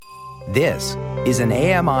This is an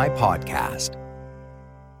AMI podcast.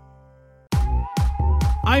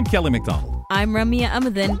 I'm Kelly McDonald. I'm Ramya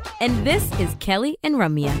Amadin, and this is Kelly and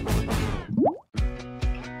Ramya.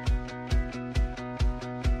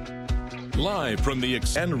 Live from the and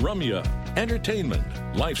Ramya, entertainment,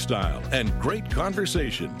 lifestyle, and great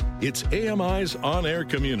conversation. It's AMI's on-air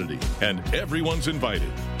community, and everyone's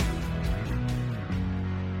invited.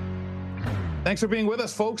 Thanks for being with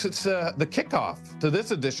us, folks. It's the kickoff to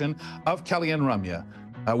this edition of Kelly and Ramya.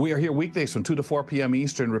 We are here weekdays from 2 to 4 p.m.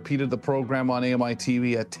 Eastern, repeated the program on AMI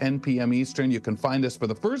TV at 10 p.m. Eastern. You can find us for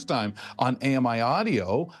the first time on AMI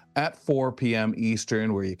Audio at 4 p.m.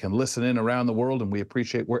 Eastern, where you can listen in around the world, and we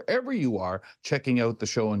appreciate wherever you are checking out the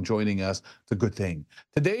show and joining us. It's a good thing.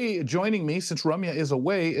 Today, joining me, since Ramya is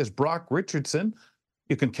away, is Brock Richardson.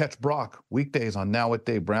 You can catch Brock weekdays on Now at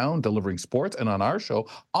Dave Brown, delivering sports, and on our show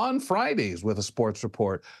on Fridays with a sports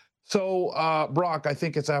report. So, Brock, I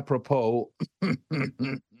think it's apropos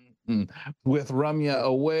with Ramya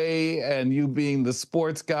away and you being the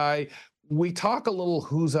sports guy. We talk a little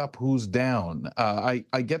who's up, who's down. I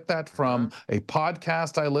get that from a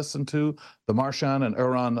podcast I listen to, the Marchand and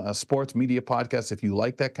Aaron Sports Media Podcast. If you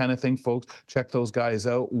like that kind of thing, folks, check those guys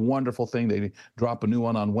out. Wonderful thing. They drop a new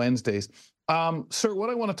one on Wednesdays. Sir, what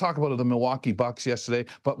I want to talk about are the Milwaukee Bucks yesterday,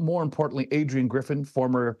 but more importantly, Adrian Griffin,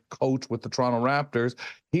 former coach with the Toronto Raptors.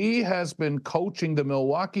 He has been coaching the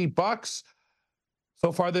Milwaukee Bucks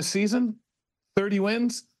so far this season, 30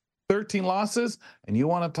 wins, 13 losses, and you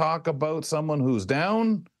want to talk about someone who's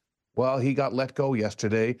down? Well, he got let go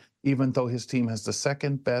yesterday, even though his team has the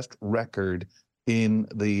second best record in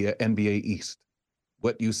the NBA East.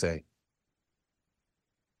 What you say?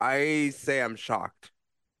 I say I'm shocked.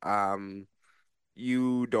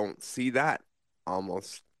 You don't see that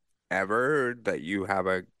almost ever, that you have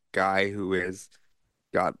a guy who has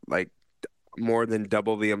got like more than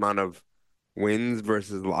double the amount of wins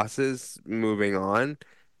versus losses moving on.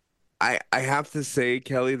 I have to say,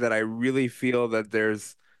 Kelly, that I really feel that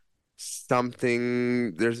there's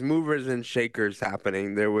movers and shakers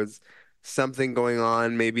happening. There was something going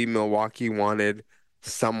on. Maybe Milwaukee wanted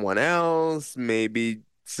someone else. Maybe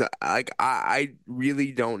I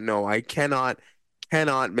really don't know. I cannot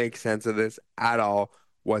make sense of this at all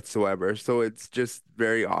whatsoever. So it's just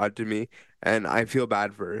very odd to me. And I feel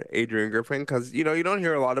bad for Adrian Griffin because, you don't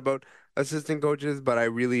hear a lot about assistant coaches, but I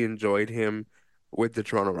really enjoyed him with the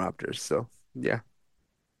Toronto Raptors. So, yeah.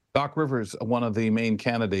 Doc Rivers, one of the main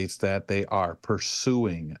candidates that they are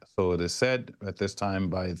pursuing. So it is said at this time,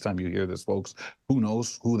 by the time you hear this, folks, who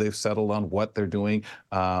knows who they've settled on, what they're doing.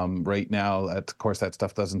 Right now, of course, that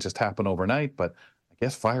stuff doesn't just happen overnight, but I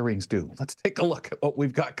guess firings do. Let's take a look at what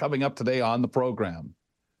we've got coming up today on the program.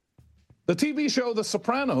 The TV show The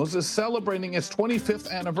Sopranos is celebrating its 25th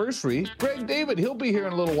anniversary. Greg David, he'll be here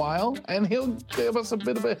in a little while, and he'll give us a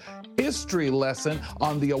bit of a history lesson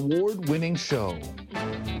on the award-winning show.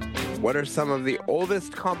 What are some of the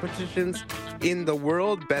oldest competitions in the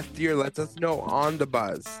world? Beth Deer lets us know on The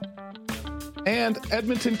Buzz. And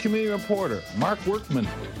Edmonton Community Reporter Marc Workman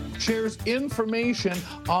shares information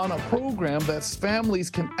on a program that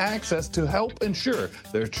families can access to help ensure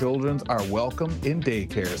their children are welcome in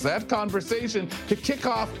daycares. That conversation to kick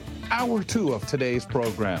off hour 2 of today's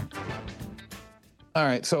program. All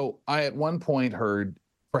right, so I at one point heard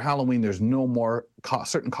for Halloween there's no more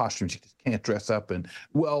certain costumes you just can't dress up in.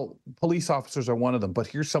 Well, police officers are one of them, but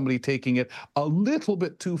here's somebody taking it a little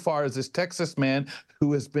bit too far, as this Texas man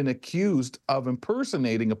who has been accused of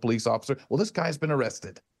impersonating a police officer. Well, this guy's been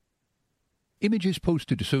arrested. Images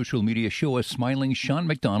posted to social media show a smiling Sean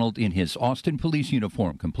McDonald in his Austin police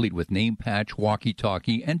uniform, complete with name patch,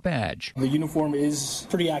 walkie-talkie, and badge. The uniform is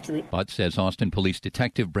pretty accurate. But, says Austin Police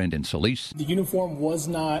Detective Brendan Solis, the uniform was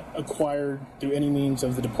not acquired through any means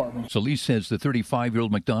of the department. Solis says the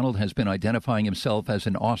 35-year-old McDonald has been identifying himself as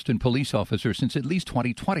an Austin police officer since at least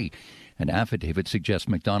 2020. An affidavit suggests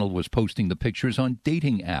McDonald was posting the pictures on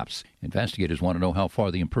dating apps. Investigators want to know how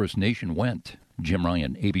far the impersonation went. Jim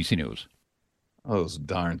Ryan, ABC News. Those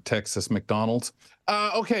darn Texas McDonald's.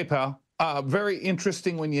 Okay, pal. Very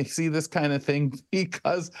interesting when you see this kind of thing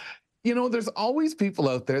because, there's always people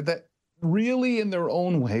out there that really in their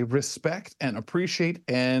own way respect and appreciate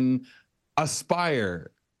and aspire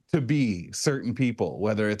to be certain people,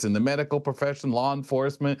 whether it's in the medical profession, law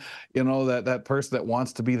enforcement, that person that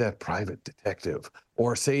wants to be that private detective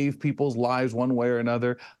or save people's lives one way or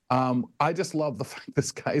another. I just love the fact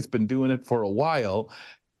this guy's been doing it for a while.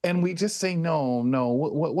 And we just say, no,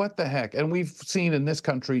 what the heck? And we've seen in this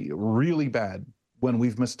country really bad when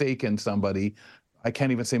we've mistaken somebody. I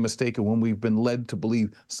can't even say mistaken, when we've been led to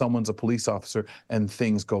believe someone's a police officer and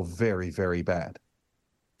things go very, very bad.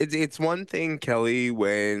 It's one thing, Kelly,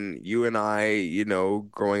 when you and I,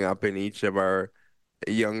 growing up in each of our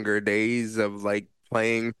younger days of like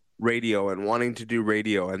playing radio and wanting to do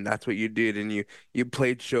radio, and that's what you did, and you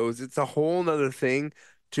played shows. It's a whole nother thing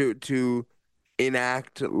to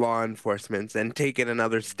enact law enforcement and take it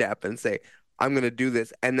another step and say, I'm gonna do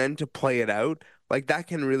this, and then to play it out, like that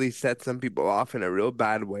can really set some people off in a real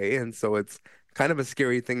bad way. And so it's kind of a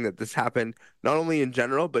scary thing that this happened, not only in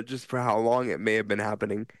general, but just for how long it may have been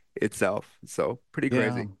happening itself. So pretty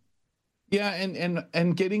crazy. Yeah,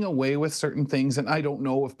 and getting away with certain things, and I don't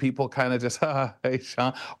know if people kind of just, hey,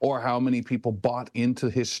 Sean, or how many people bought into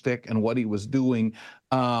his shtick and what he was doing.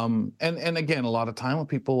 And again, a lot of time when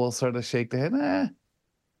people will sort of shake their head,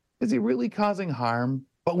 is he really causing harm?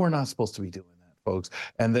 But we're not supposed to be doing that, folks.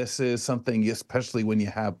 And this is something, especially when you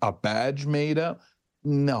have a badge made up.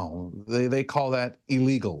 No, they call that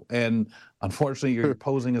illegal. And unfortunately, you're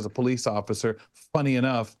posing as a police officer. Funny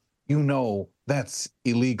enough, that's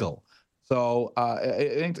illegal. So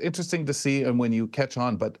interesting to see, and when you catch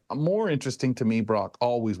on. But more interesting to me, Brock,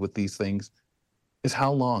 always with these things, is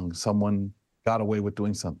how long someone got away with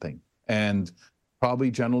doing something, and probably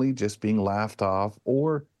generally just being laughed off,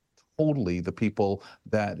 or totally the people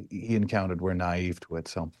that he encountered were naive to it.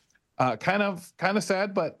 So kind of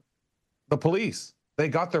sad, but the police, they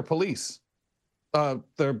got their police.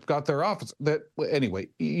 They got their officer. Anyway,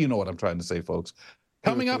 you know what I'm trying to say, folks.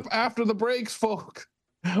 Coming up after the breaks, folks.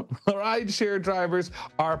 Rideshare drivers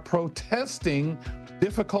are protesting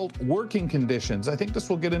difficult working conditions. I think this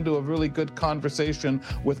will get into a really good conversation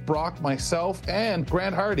with Brock, myself, and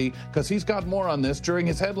Grant Hardy, because he's got more on this during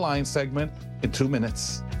his headline segment in 2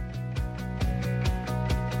 minutes.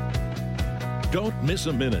 Don't miss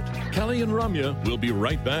a minute. Kelly and Ramya will be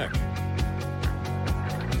right back.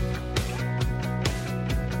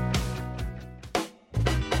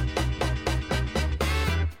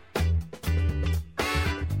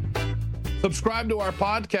 Subscribe to our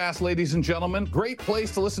podcast, ladies and gentlemen. Great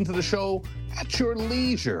place to listen to the show at your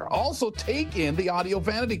leisure. Also, take in the audio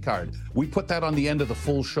vanity card. We put that on the end of the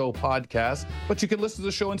full show podcast, but you can listen to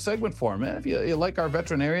the show in segment form. If you like our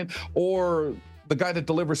veterinarian or the guy that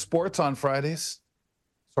delivers sports on Fridays.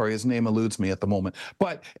 Sorry, his name eludes me at the moment.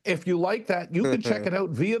 But if you like that, you can check it out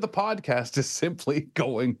via the podcast. Just simply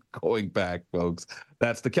going back, folks.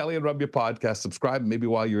 That's the Kelly and Ramya podcast. Subscribe. Maybe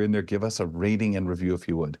while you're in there, give us a rating and review if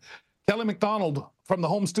you would. Kelly McDonald from the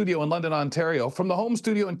home studio in London, Ontario. From the home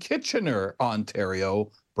studio in Kitchener,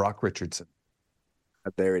 Ontario, Brock Richardson.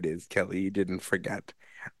 There it is, Kelly. You didn't forget.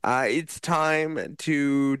 It's time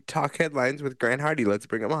to talk headlines with Grant Hardy. Let's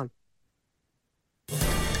bring him on.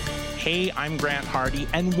 Hey, I'm Grant Hardy,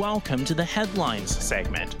 and welcome to the Headlines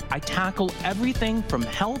segment. I tackle everything from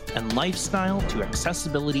health and lifestyle to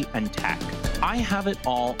accessibility and tech. I have it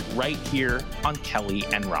all right here on Kelly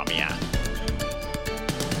and Ramya.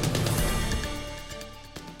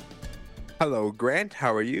 Hello, Grant.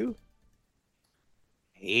 How are you?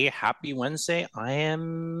 Hey, happy Wednesday. I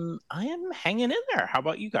am hanging in there. How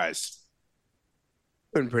about you guys?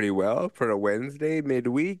 Doing pretty well for a Wednesday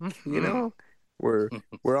midweek. We're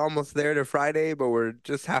almost there to Friday, but we're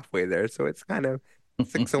just halfway there. So it's kind of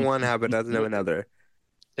 6 of one, half a dozen of another.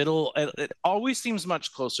 It always seems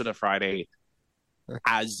much closer to Friday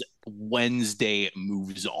as Wednesday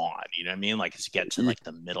moves on. You know what I mean? Like as you get to like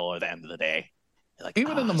the middle or the end of the day. Like,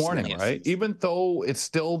 even in the morning, right? Even though it's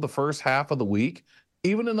still the first half of the week,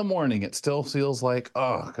 even in the morning, it still feels like,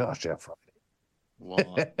 oh gosh, yeah, Friday.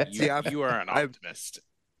 Well, you are an optimist.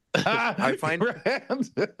 I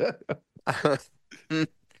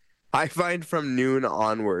find from noon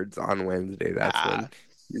onwards on Wednesday, that's when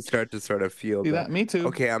you start to sort of feel that. Me too.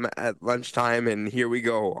 Okay, I'm at lunchtime, and here we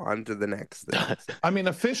go on to the next thing. I mean,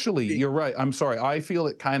 officially, you're right. I'm sorry. I feel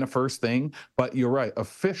it kind of first thing, but you're right.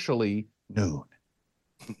 Officially noon.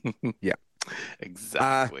 Yeah,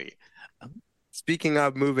 exactly. Speaking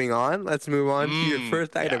of moving on, let's move on to your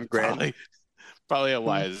first item, Grant. Probably a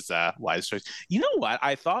wise choice. You know what?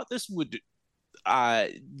 I thought this would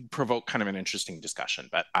provoke kind of an interesting discussion,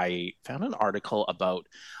 but I found an article about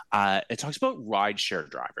it talks about rideshare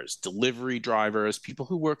drivers, delivery drivers, people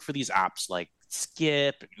who work for these apps like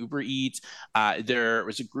Skip and Uber Eats. There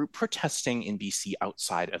was a group protesting in BC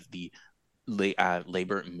outside of the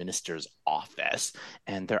Labor Minister's office,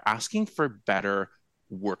 and they're asking for better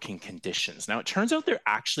working conditions. Now, it turns out there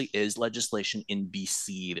actually is legislation in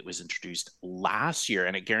BC that was introduced last year,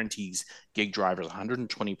 and it guarantees gig drivers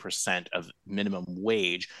 120% of minimum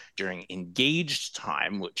wage during engaged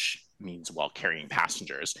time, which means while carrying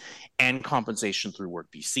passengers. And compensation through Work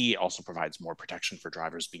BC also provides more protection for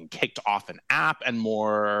drivers being kicked off an app and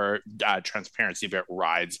more transparency about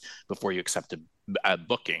rides before you accept a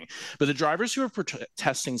booking. But the drivers who are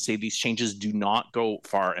protesting say these changes do not go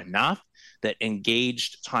far enough, that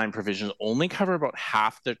engaged time provisions only cover about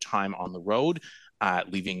half their time on the road,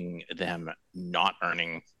 leaving them not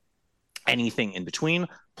earning anything in between.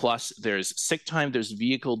 Plus, there's sick time, there's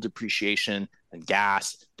vehicle depreciation, and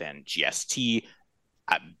gas, then GST,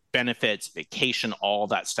 benefits, vacation, all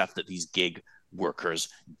that stuff that these gig workers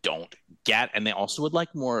don't get. And they also would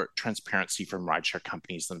like more transparency from rideshare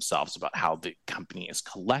companies themselves about how the company is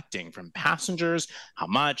collecting from passengers, how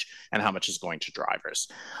much, and how much is going to drivers.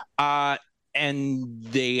 And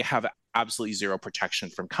they have absolutely zero protection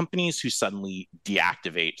from companies who suddenly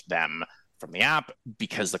deactivate them from the app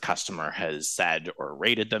because the customer has said or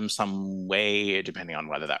rated them some way, depending on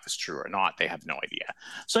whether that was true or not. They have no idea.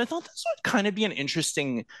 So I thought this would kind of be an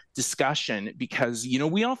interesting discussion because, you know,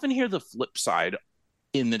 we often hear the flip side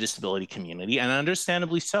in the disability community, and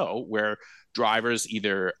understandably so, where drivers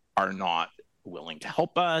either are not willing to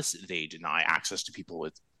help us, they deny access to people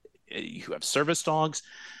with who have service dogs,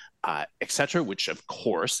 etc., which of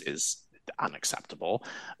course is unacceptable.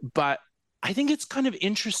 But I think it's kind of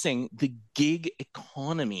interesting, the gig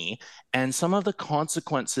economy and some of the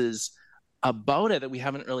consequences about it that we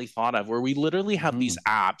haven't really thought of, where we literally have these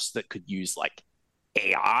apps that could use like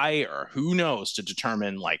AI or who knows to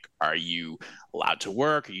determine like, are you allowed to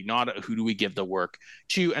work? Are you not? Who do we give the work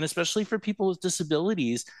to? And especially for people with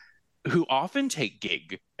disabilities who often take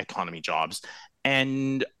gig economy jobs.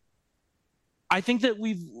 And I think that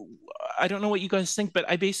I don't know what you guys think, but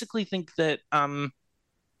I basically think that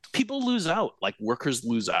people lose out, like workers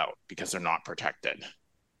lose out because they're not protected.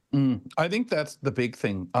 I think that's the big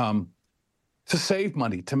thing. To save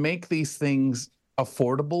money, to make these things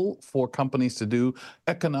affordable for companies to do,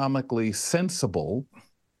 economically sensible,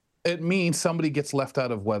 it means somebody gets left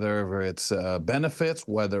out of whether it's benefits,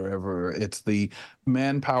 whether it's the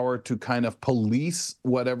manpower to kind of police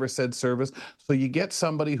whatever said service. So you get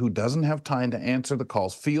somebody who doesn't have time to answer the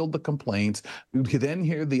calls, field the complaints. You then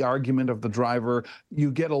hear the argument of the driver.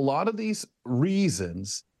 You get a lot of these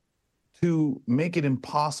reasons to make it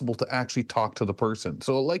impossible to actually talk to the person.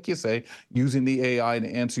 So like you say, using the AI to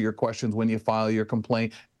answer your questions when you file your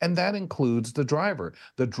complaint, and that includes the driver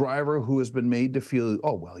who has been made to feel,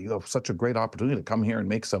 oh, well, you have such a great opportunity to come here and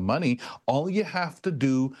make some money. All you have to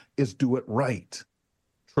do is do it right.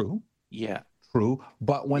 True. Yeah. True.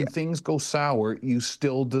 But when things go sour, you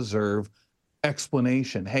still deserve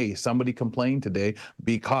explanation. Hey, somebody complained today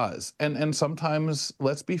because, and sometimes,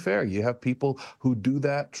 let's be fair, you have people who do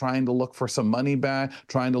that trying to look for some money back,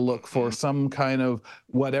 trying to look for some kind of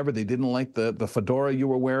whatever. They didn't like the fedora you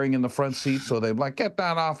were wearing in the front seat, so they're like, get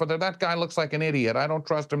that off of there. That guy looks like an idiot. I don't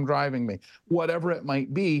trust him driving me. Whatever it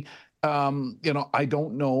might be, I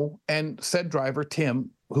don't know. And said driver,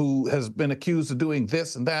 Tim, who has been accused of doing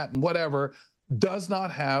this and that and whatever, does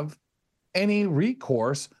not have any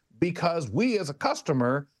recourse because we as a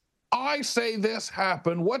customer, I say this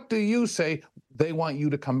happened. What do you say? They want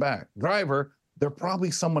you to come back. Driver, there's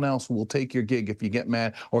probably someone else who will take your gig if you get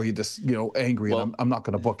mad or you just, angry. Well, and I'm not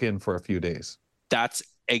going to book in for a few days. That's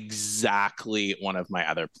exactly one of my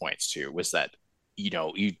other points too, was that,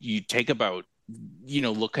 you take about,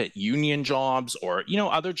 look at union jobs or,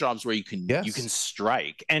 other jobs where you can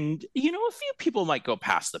strike. And, a few people might go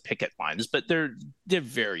past the picket lines, but they're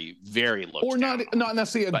very, very low. Or not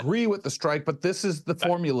necessarily agree with the strike, but this is the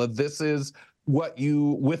formula. This is what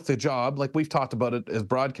you, with the job, like we've talked about it as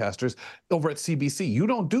broadcasters over at CBC, you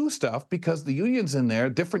don't do stuff because the union's in there,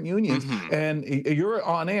 different unions, and you're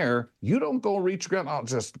on air. You don't go reach around, I'll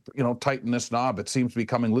just, tighten this knob. It seems to be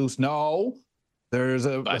coming loose. No. There's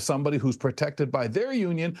somebody who's protected by their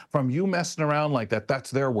union from you messing around like that.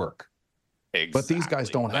 That's their work. Exactly. But these guys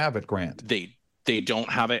don't have it, Grant. They don't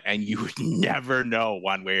have it, and you would never know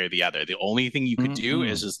one way or the other. The only thing you could do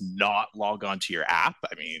is just not log onto your app.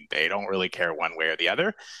 I mean, they don't really care one way or the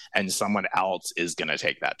other, and someone else is going to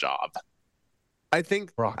take that job. I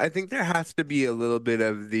think there has to be a little bit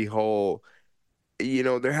of the whole,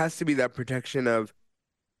 there has to be that protection of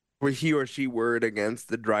he or she word against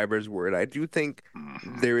the driver's word. I do think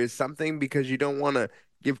there is something, because you don't want to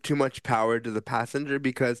give too much power to the passenger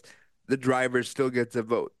because the driver still gets a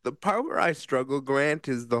vote. The part where I struggle, Grant,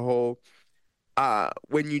 is the whole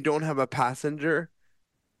when you don't have a passenger,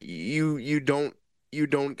 you don't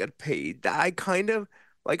get paid. I kind of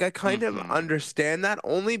understand that,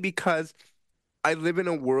 only because I live in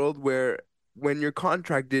a world where when you're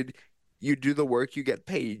contracted, you do the work, you get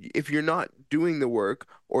paid. If you're not doing the work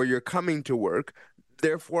or you're coming to work,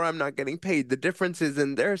 therefore I'm not getting paid. The difference is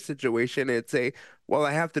in their situation, it's well,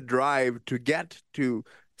 I have to drive to get to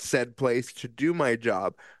said place to do my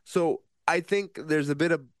job. So I think there's a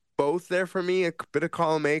bit of both there for me, a bit of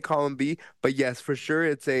column A, column B. But yes, for sure,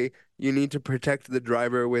 you need to protect the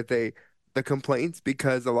driver with the complaints,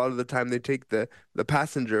 because a lot of the time they take the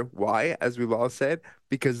passenger. Why? As we've all said,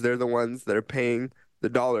 because they're the ones that are paying the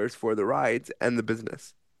dollars for the rides and the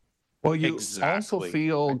business. Well, you also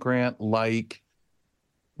feel, Grant, like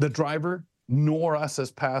the driver nor us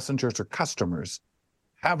as passengers or customers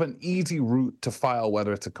have an easy route to file,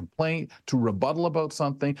 whether it's a complaint, to rebuttal about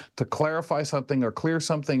something, to clarify something or clear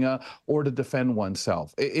something up, or to defend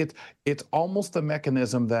oneself. It's almost the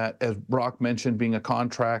mechanism that, as Brock mentioned, being a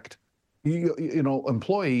contract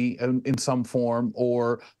employee in some form,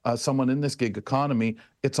 or someone in this gig economy,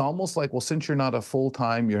 it's almost like, well, since you're not a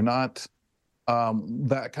full-time, you're not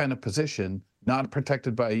that kind of position, not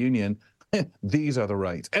protected by a union, these are the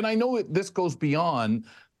rights. And I know this goes beyond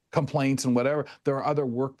complaints and whatever. There are other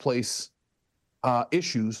workplace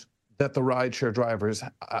issues that the rideshare drivers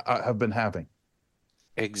have been having.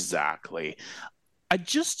 Exactly.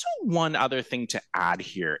 Just one other thing to add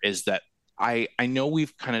here is that I know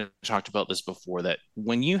we've kind of talked about this before, that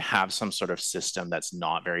when you have some sort of system that's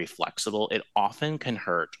not very flexible, it often can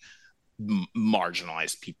hurt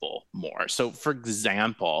marginalized people more. So, for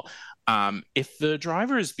example, if the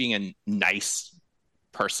driver is being a nice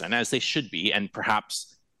person, as they should be, and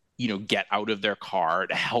perhaps get out of their car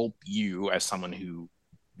to help you as someone who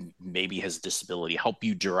maybe has a disability, help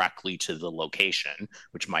you directly to the location,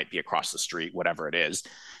 which might be across the street, whatever it is,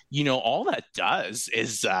 all that does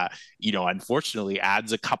is, unfortunately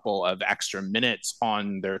adds a couple of extra minutes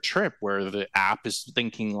on their trip, where the app is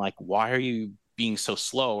thinking like, why are you being so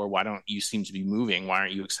slow, or why don't you seem to be moving? Why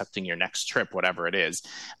aren't you accepting your next trip, whatever it is?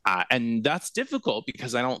 And that's difficult,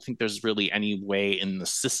 because I don't think there's really any way in the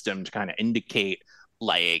system to kind of indicate,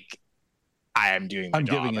 like, I'm doing my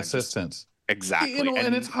job. I'm giving assistance. Exactly.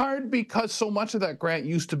 And it's hard, because so much of that, Grant,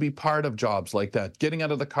 used to be part of jobs like that, getting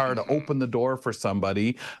out of the car to open the door for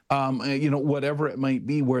somebody, whatever it might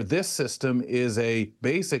be, where this system is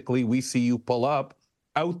basically, we see you pull up,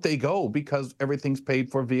 out they go, because everything's paid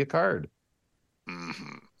for via card.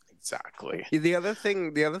 Mm-hmm. Exactly. The other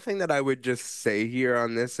thing that I would just say here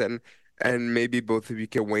on this, and maybe both of you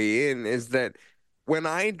can weigh in, is that when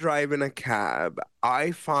I drive in a cab,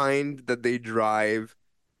 I find that they drive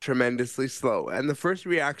tremendously slow. And the first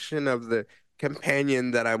reaction of the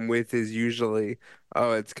companion that I'm with is usually,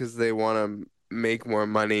 oh, it's because they want to make more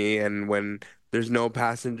money. And when there's no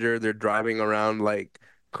passenger, they're driving around like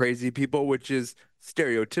crazy people, which is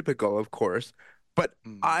stereotypical, of course. But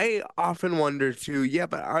I often wonder too,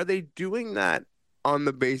 but are they doing that on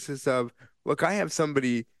the basis of, look, I have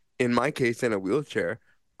somebody, in my case, in a wheelchair.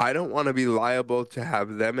 I don't want to be liable to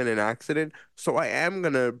have them in an accident, so I am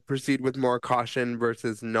going to proceed with more caution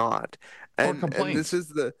versus not. And this is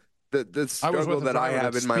the struggle that I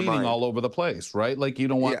have in my mind. All over the place, right? Like, you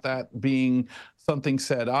don't want that being something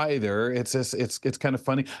said either. It's just, it's kind of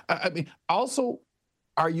funny. I mean, also,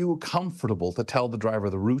 are you comfortable to tell the driver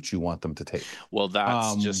the route you want them to take? Well,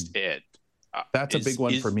 that's just it. That's a big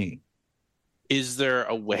one for me. Is there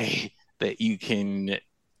a way that you can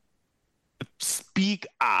speak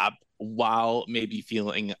up while maybe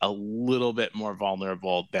feeling a little bit more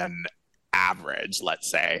vulnerable than average, let's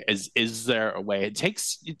say? Is there a way? It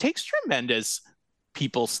takes tremendous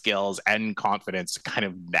people skills and confidence to kind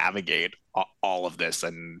of navigate all of this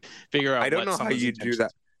and figure out. I don't know how you do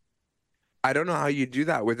that. I don't know how you do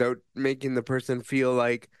that without making the person feel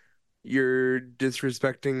like you're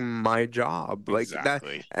disrespecting my job, like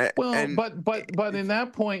exactly. That. Well, but in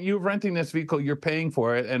that point, you're renting this vehicle, you're paying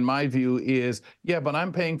for it, and my view is, but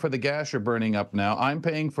I'm paying for the gas you're burning up now. I'm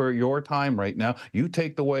paying for your time right now. You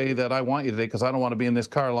take the way that I want you to take, because I don't want to be in this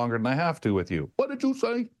car longer than I have to with you. What did you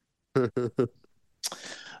say?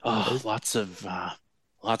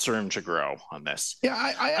 Lots of room to grow on this. Yeah,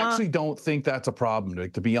 I actually don't think that's a problem,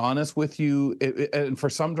 Nick, to be honest with you. And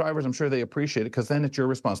for some drivers, I'm sure they appreciate it, because then it's your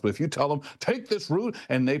responsibility. If you tell them, take this route,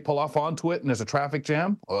 and they pull off onto it and there's a traffic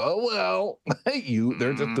jam,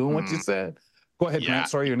 they're just doing what you said. Go ahead, Grant.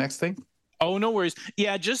 Sorry, your next thing? Oh, no worries.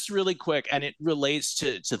 Yeah, just really quick, and it relates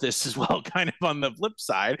to this as well, kind of on the flip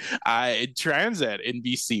side. In transit in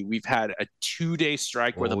BC, we've had a 2-day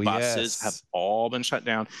strike where the buses have all been shut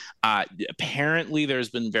down. Apparently, there's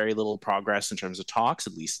been very little progress in terms of talks,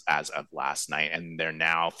 at least as of last night, and they're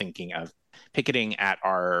now thinking of picketing at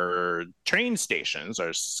our train stations, or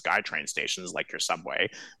SkyTrain stations, like your subway,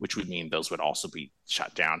 which would mean those would also be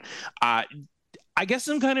shut down. I guess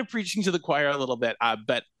I'm kind of preaching to the choir a little bit,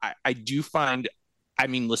 but I do find I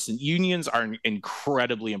mean, listen, unions are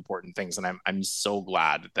incredibly important things, and I'm so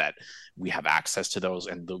glad that we have access to those,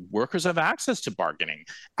 and the workers have access to bargaining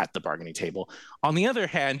at the bargaining table. On the other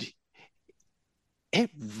hand, it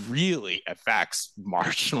really affects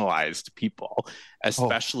marginalized people,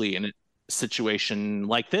 especially in a situation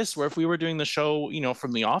like this, where if we were doing the show,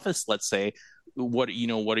 from the office, let's say, what are you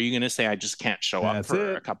going to say? I just can't show up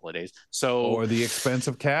for a couple of days. So, or the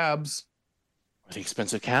expensive cabs.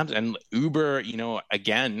 And Uber,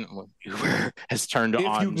 again, Uber has turned on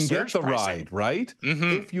if you can get the pricing. Ride, right?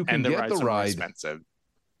 Mm-hmm. If you can get the ride, expensive.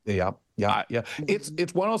 Yeah.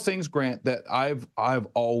 It's one of those things, Grant, that I've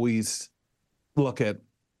always look at.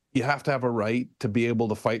 You have to have a right to be able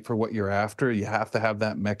to fight for what you're after. You have to have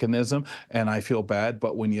that mechanism. And I feel bad,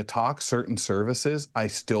 but when you talk certain services, I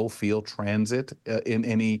still feel transit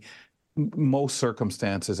in most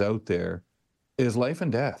circumstances out there is life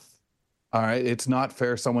and death. All right. It's not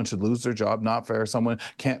fair. Someone should lose their job. Not fair. Someone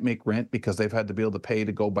can't make rent because they've had to be able to pay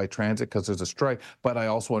to go by transit because there's a strike. But I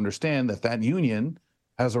also understand that union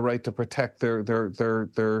has a right to protect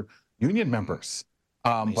their union members.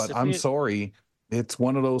 But I'm sorry. It's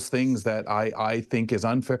one of those things that I think is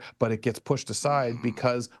unfair, but it gets pushed aside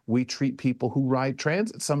because we treat people who ride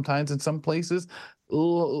transit sometimes in some places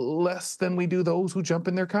less than we do those who jump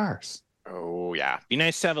in their cars. Oh, yeah. Be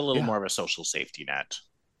nice to have a little more of a social safety net.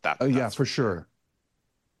 Yeah, for sure.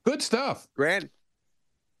 Good stuff. Grant,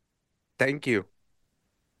 thank you.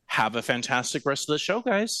 Have a fantastic rest of the show,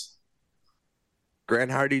 guys.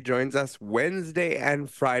 Grant Hardy joins us Wednesday and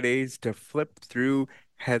Fridays to flip through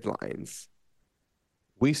headlines.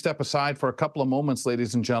 We step aside for a couple of moments,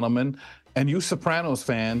 ladies and gentlemen. And you Sopranos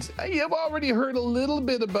fans, you've already heard a little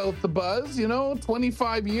bit about the buzz,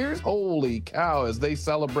 25 years. Holy cow, as they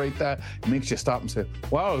celebrate that, it makes you stop and say,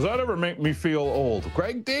 wow, does that ever make me feel old?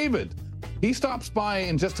 Greg David, he stops by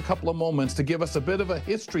in just a couple of moments to give us a bit of a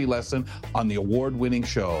history lesson on the award-winning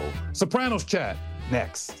show. Sopranos Chat,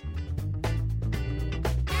 next.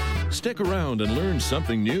 Stick around and learn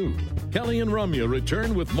something new. Kelly and Ramya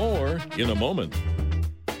return with more in a moment.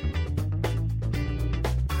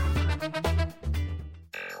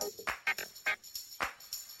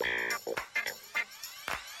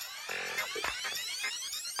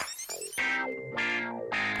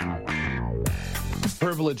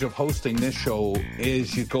 Privilege of hosting this show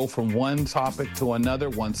is you go from one topic to another,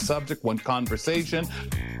 one subject, one conversation.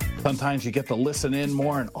 Sometimes you get to listen in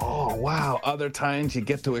more and, oh, wow. Other times you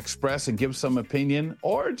get to express and give some opinion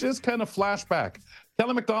or just kind of flashback.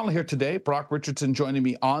 Kelly McDonald here today. Brock Richardson joining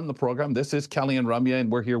me on the program. This is Kelly and Ramya,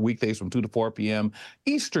 and we're here weekdays from 2 to 4 p.m.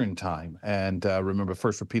 Eastern Time. And remember,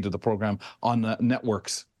 first repeat of the program on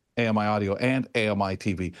networks, AMI Audio and AMI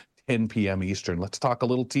TV. 10 p.m. Eastern. Let's talk a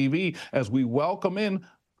little TV as we welcome in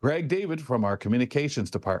Greg David from our communications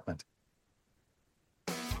department.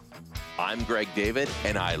 I'm Greg David,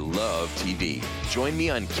 and I love TV. Join me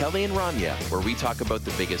on Kelly and Ramya, where we talk about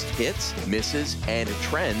the biggest hits, misses, and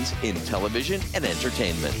trends in television and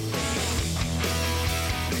entertainment.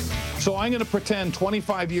 So I'm going to pretend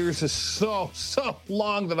 25 years is so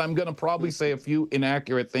long that I'm going to probably say a few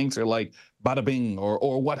inaccurate things or like bada bing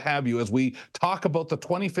or what have you as we talk about the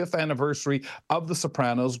 25th anniversary of The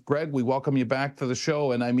Sopranos. Greg, we welcome you back to the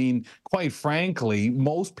show. And I mean, quite frankly,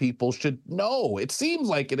 most people should know. It seems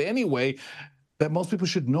like it anyway, that most people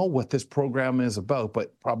should know what this program is about,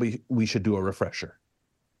 but probably we should do a refresher.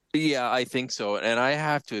 Yeah, I think so. And I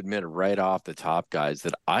have to admit right off the top, guys,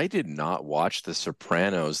 that I did not watch The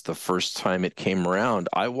Sopranos the first time it came around.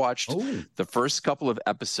 I watched the first couple of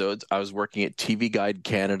episodes. I was working at TV Guide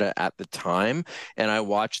Canada at the time, and I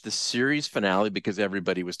watched the series finale because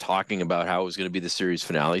everybody was talking about how it was going to be the series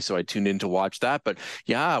finale. So I tuned in to watch that. But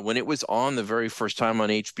yeah, when it was on the very first time on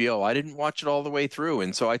HBO, I didn't watch it all the way through.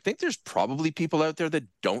 And so I think there's probably people out there that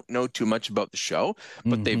don't know too much about the show,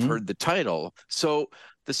 but they've heard the title. So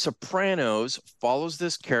The Sopranos follows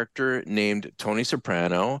this character named Tony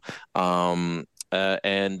Soprano,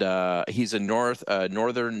 and he's a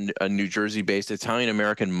northern New Jersey-based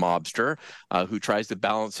Italian-American mobster who tries to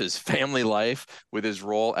balance his family life with his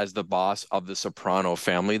role as the boss of the Soprano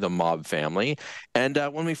family, the mob family. And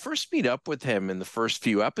when we first meet up with him in the first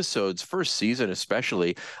few episodes, first season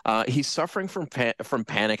especially, he's suffering from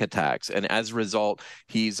panic attacks. And as a result,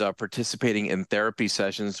 he's participating in therapy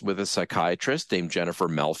sessions with a psychiatrist named Jennifer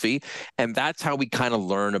Melfi. And that's how we kind of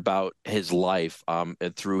learn about his life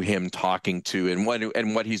through him talking to, and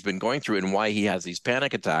and what he's been going through and why he has these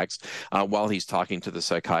panic attacks while he's talking to the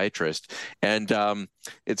psychiatrist. And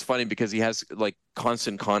it's funny because he has like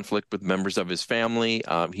constant conflict with members of his family.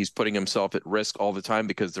 He's putting himself at risk all the time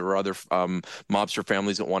because there are other mobster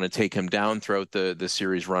families that want to take him down throughout the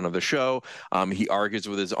series run of the show. He argues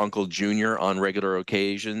with his uncle Junior on regular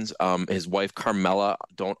occasions. His wife Carmela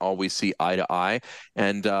don't always see eye to eye.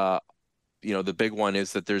 And the big one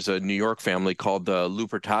is that there's a New York family called the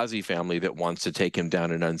Lupertazzi family that wants to take him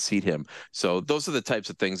down and unseat him. So those are the types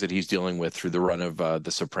of things that he's dealing with through the run of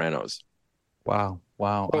The Sopranos. Wow.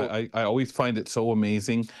 I always find it so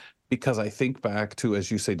amazing because I think back to, as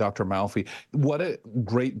you say, Dr. Malfi, what a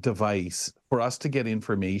great device for us to get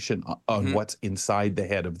information on what's inside the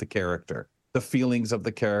head of the character, the feelings of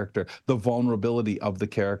the character, the vulnerability of the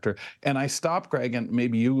character. And I stopped, Greg, and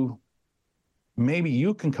maybe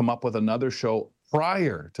you can come up with another show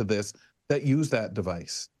prior to this that use that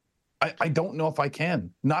device. I don't know if I can.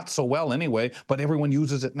 Not so well anyway, but everyone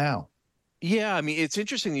uses it now. Yeah, I mean, it's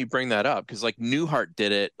interesting you bring that up because like Newhart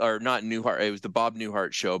did it, or not Newhart, it was the Bob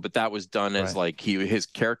Newhart show, but that was done as like his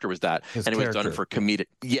character was that, and it was done for comedic.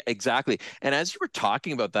 Yeah, exactly. And as you were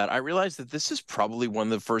talking about that, I realized that this is probably one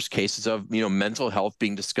of the first cases of mental health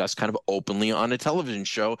being discussed kind of openly on a television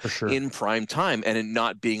show in prime time, and it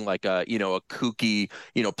not being like a a kooky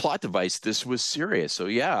plot device. This was serious. So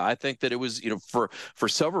yeah, I think that it was for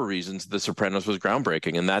several reasons, The Sopranos was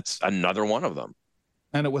groundbreaking, and that's another one of them.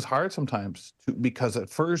 And it was hard sometimes because at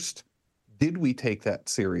first, did we take that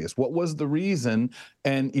serious? What was the reason?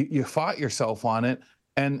 And you fought yourself on it,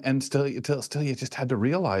 and still you just had to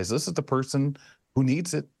realize this is the person who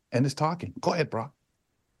needs it and is talking. Go ahead, Brock.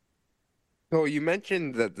 So you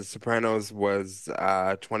mentioned that The Sopranos was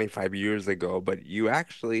 25 years ago, but you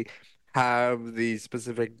actually have the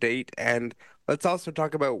specific date, and let's also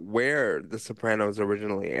talk about where The Sopranos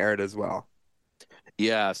originally aired as well.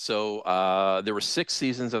 Yeah, so there were 6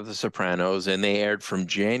 seasons of The Sopranos, and they aired from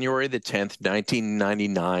January the 10th,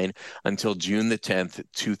 1999 until June the 10th,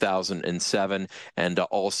 2007, and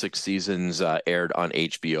all 6 seasons aired on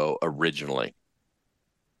HBO originally.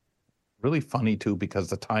 Really funny too, because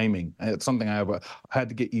the timing, it's something I had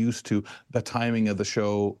to get used to. The timing of the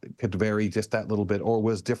show could vary just that little bit, or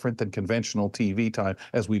was different than conventional TV time,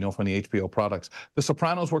 as we know from the HBO products. The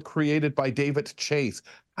Sopranos were created by David Chase.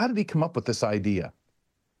 How did he come up with this idea?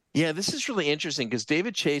 Yeah, this is really interesting because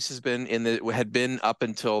David Chase had been up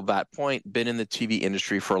until that point been in the TV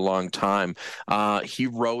industry for a long time. He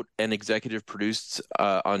wrote and executive produced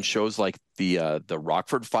on shows like the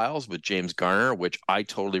Rockford Files with James Garner, which I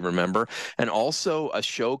totally remember, and also a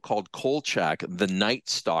show called Kolchak, The Night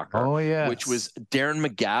Stalker, which was Darren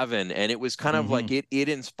McGavin, and it was kind of like it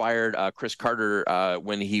inspired Chris Carter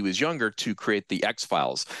when he was younger to create the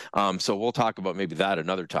X-Files. So we'll talk about maybe that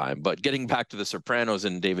another time. But getting back to The Sopranos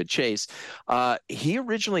and David Chase, he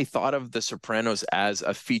originally thought of The Sopranos as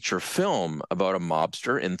a feature film about a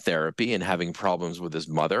mobster in therapy and having problems with his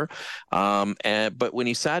mother. But when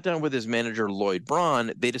he sat down with his manager Lloyd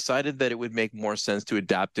Braun, they decided that it would make more sense to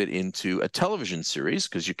adapt it into a television series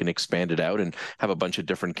because you can expand it out and have a bunch of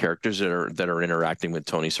different characters that are interacting with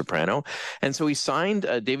Tony Soprano. And so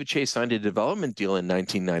David Chase signed a development deal in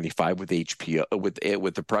 1995 with HBO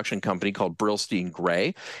with the production company called Brillstein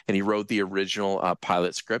Gray, and he wrote the original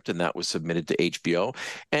pilot script, and that was submitted to HBO.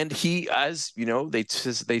 And he, as you know, they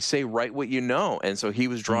say write what you know, and so he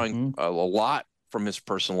was drawing a lot from his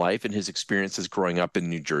personal life and his experiences growing up in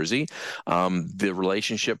New Jersey. The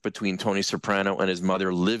relationship between Tony Soprano and his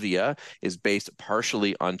mother, Livia, is based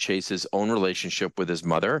partially on Chase's own relationship with his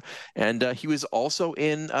mother. And he was also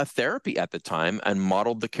in therapy at the time and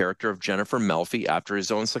modeled the character of Jennifer Melfi after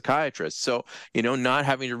his own psychiatrist. So, not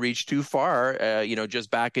having to reach too far,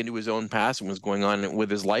 just back into his own past and what's going on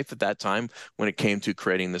with his life at that time when it came to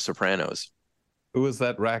creating The Sopranos. Who was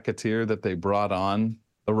that racketeer that they brought on?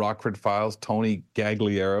 The Rockford Files, Tony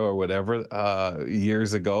Gagliaro or whatever,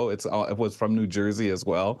 years ago. It was from New Jersey as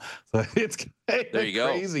well. So it's there you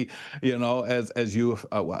crazy, as you,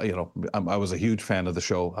 I was a huge fan of the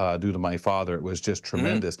show due to my father. It was just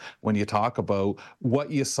tremendous. When you talk about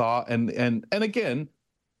what you saw, and again,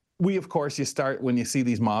 you start when you see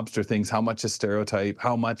these mobster things, how much is stereotype,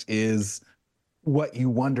 how much is what you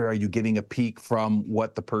wonder, are you getting a peek from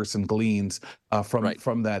what the person gleans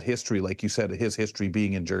from that history, like you said, his history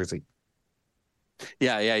being in Jersey?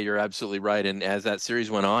 Yeah, you're absolutely right. And as that series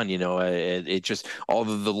went on, it just all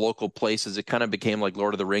of the local places, it kind of became like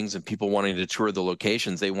Lord of the Rings and people wanting to tour the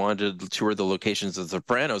locations. They wanted to tour the locations of The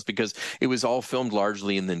Sopranos because it was all filmed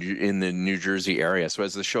largely in the New Jersey area. So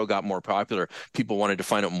as the show got more popular, people wanted to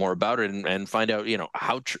find out more about it and find out,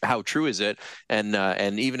 how true is it?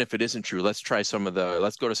 And even if it isn't true, let's go to some of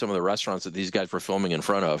the restaurants that these guys were filming in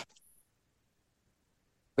front of.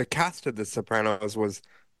 The cast of The Sopranos was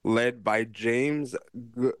led by James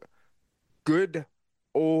Gandolfini,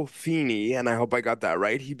 and I hope I got that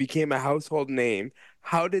right. He became a household name.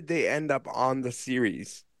 How did they end up on the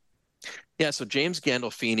series? Yeah, so James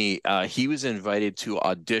Gandolfini, he was invited to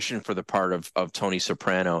audition for the part of Tony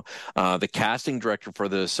Soprano. The casting director for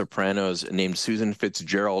The Sopranos, named Susan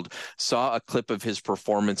Fitzgerald, saw a clip of his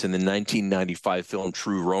performance in the 1995 film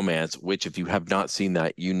True Romance, which, if you have not seen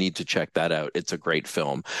that, you need to check that out. It's a great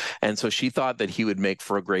film. And so she thought that he would make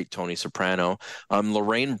for a great Tony Soprano.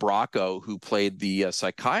 Lorraine Bracco, who played the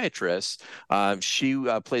psychiatrist, she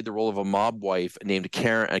played the role of a mob wife named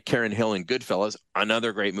Karen Hill in Goodfellas,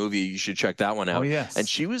 another great movie. You should check that one out. Oh, yes. And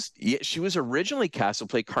she was originally cast to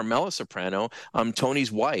play Carmela Soprano, Tony's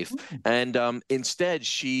wife. And instead,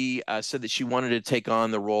 she said that she wanted to take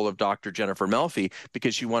on the role of Dr. Jennifer Melfi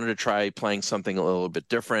because she wanted to try playing something a little bit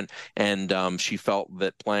different. And she felt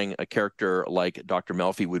that playing a character like Dr.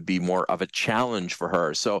 Melfi would be more of a challenge for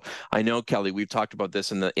her. So I know, Kelly, we've talked about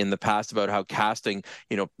this in the past about how casting,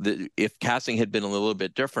 if casting had been a little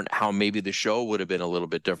bit different, how maybe the show would have been a little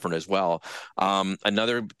bit different as well.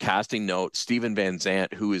 Another casting note, Steven Van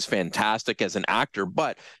Zandt, who is fantastic as an actor,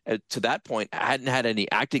 but to that point hadn't had any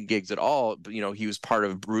acting gigs at all. He was part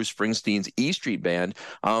of Bruce Springsteen's E Street Band.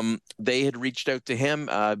 They had reached out to him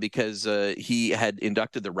because he had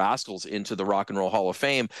inducted the Rascals into the Rock and Roll Hall of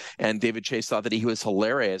Fame, and David Chase thought that he was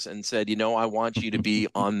hilarious and said, I want you to be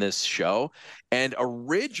on this show. And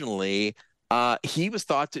originally, he was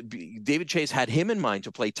thought to be, David Chase had him in mind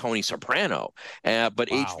to play Tony Soprano,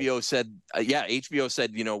 but wow. HBO said,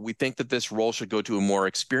 we think that this role should go to a more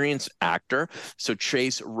experienced actor. So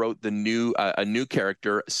Chase wrote a new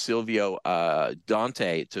character, Silvio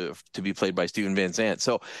Dante, to be played by Steven Van Zandt.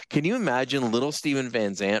 So can you imagine little Steven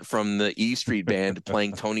Van Zandt from the E Street Band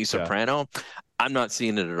playing Tony Soprano? Yeah. I'm not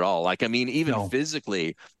seeing it at all. Even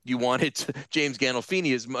physically, you wanted James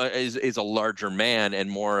Gandolfini is a larger man and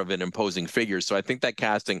more of an imposing figure. So I think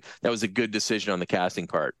that was a good decision on the casting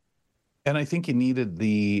part. And I think you needed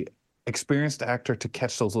the experienced actor to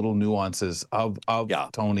catch those little nuances of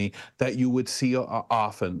Tony that you would see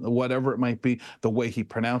often, whatever it might be, the way he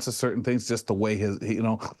pronounces certain things, just the way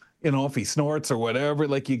if he snorts or whatever,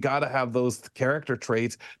 you got to have those character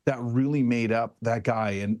traits that really made up that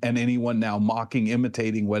guy. And anyone now mocking,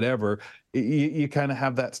 imitating, whatever, you kind of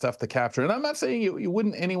have that stuff to capture. And I'm not saying you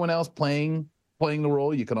wouldn't anyone else playing the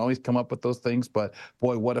role. You can always come up with those things, but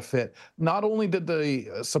boy, what a fit. Not only did the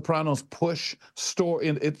Sopranos push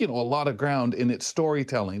a lot of ground in its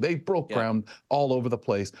storytelling, they broke ground all over the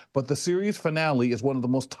place, but the series finale is one of the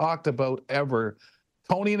most talked about ever.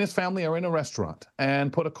 Tony and his family are in a restaurant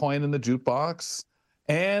and put a coin in the jukebox,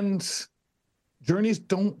 and Journeys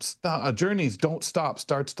Don't Stop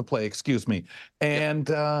starts to play, and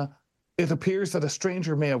it appears that a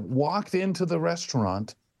stranger may have walked into the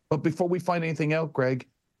restaurant, but before we find anything out, Greg,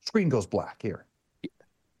 screen goes black here.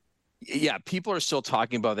 Yeah, people are still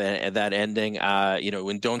talking about that ending.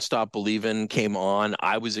 When Don't Stop Believin' came on,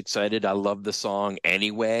 I was excited. I loved the song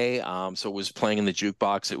anyway. So it was playing in the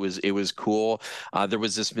jukebox. It was cool. There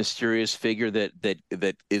was this mysterious figure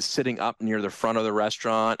that is sitting up near the front of the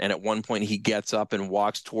restaurant, and at one point he gets up and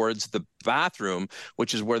walks towards the bathroom,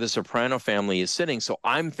 which is where the Soprano family is sitting. So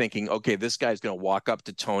I'm thinking, okay, this guy's going to walk up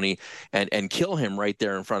to Tony and kill him right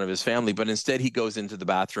there in front of his family. But instead he goes into the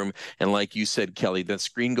bathroom, and like you said, Kelly, the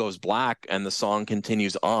screen goes black and the song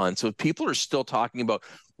continues on. So people are still talking about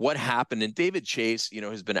what happened. And David Chase,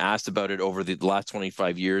 has been asked about it over the last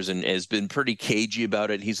 25 years and has been pretty cagey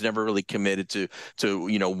about it. He's never really committed to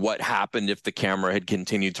what happened if the camera had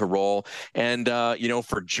continued to roll. And,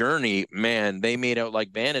 for Journey, man, they made out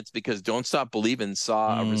like bandits because Don't Stop Believin'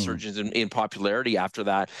 saw a resurgence in popularity after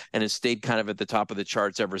that and has stayed kind of at the top of the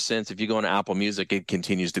charts ever since. If you go on Apple Music, it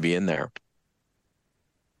continues to be in there.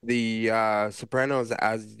 The Sopranos,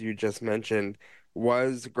 as you just mentioned,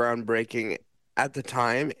 was groundbreaking at the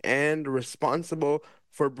time and responsible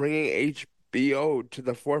for bringing HBO to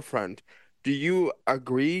the forefront. Do you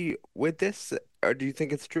agree with this, or do you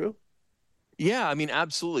think it's true? Yeah, I mean,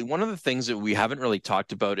 absolutely. One of the things that we haven't really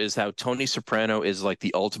talked about is how Tony Soprano is like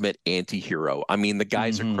the ultimate anti-hero. I mean, the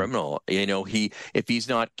guy's a criminal. If he's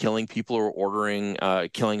not killing people or ordering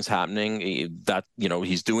killings happening,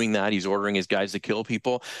 he's doing that. He's ordering his guys to kill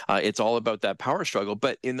people. It's all about that power struggle.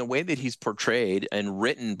 But in the way that he's portrayed and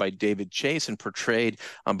written by David Chase and portrayed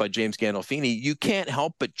by James Gandolfini, you can't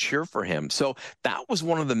help but cheer for him. So that was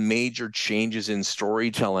one of the major changes in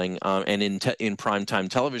storytelling and in primetime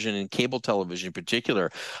television and cable television in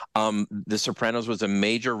particular. The Sopranos was a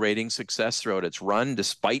major rating success throughout its run,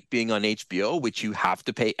 despite being on HBO, which you have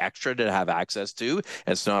to pay extra to have access to.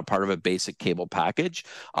 It's not part of a basic cable package,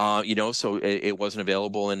 so it wasn't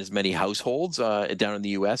available in as many households down in the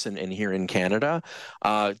US and here in Canada.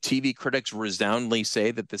 TV critics resoundingly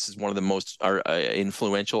say that this is one of the most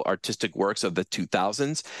influential artistic works of the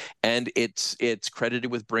 2000s, and it's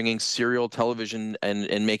credited with bringing serial television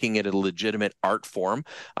and making it a legitimate art form,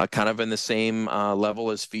 kind of in the same level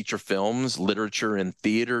as feature films, literature, and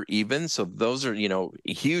theater even. So those are,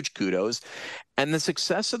 huge kudos. And the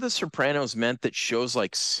success of The Sopranos meant that shows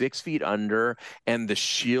like 6 Feet Under and The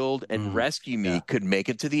Shield and Rescue Me could make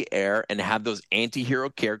it to the air and have those anti-hero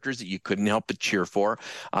characters that you couldn't help but cheer for,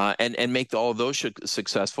 and make all of those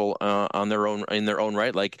successful in their own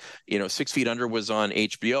right. Like, 6 Feet Under was on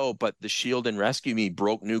HBO, but The Shield and Rescue Me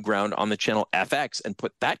broke new ground on the channel FX and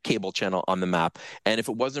put that cable channel on the map. And if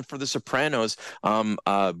it wasn't for The Sopranos,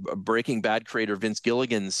 Breaking Bad creator Vince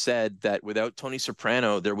Gilligan said that without Tony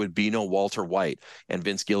Soprano, there would be no Walter White. And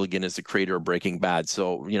Vince Gilligan is the creator of Breaking Bad.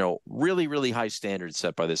 So, really, really high standards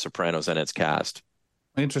set by The Sopranos and its cast.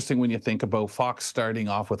 Interesting when you think about Fox starting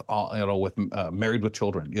off with Married with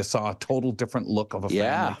Children. You saw a total different look of a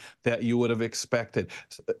family that you would have expected.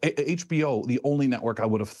 HBO, the only network I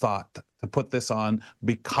would have thought to put this on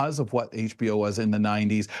because of what HBO was in the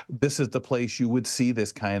 90s. This is the place you would see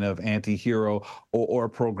this kind of anti-hero or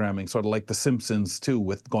programming, sort of like The Simpsons too,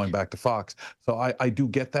 with going back to Fox. So I do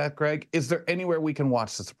get that, Greg. Is there anywhere we can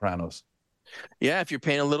watch The Sopranos? Yeah, if you're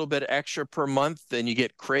paying a little bit extra per month, then you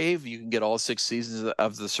get Crave. You can get all 6 seasons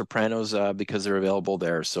of The Sopranos because they're available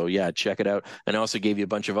there. So yeah, check it out. And I also gave you a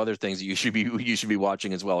bunch of other things that you should be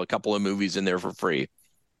watching as well. A couple of movies in there for free.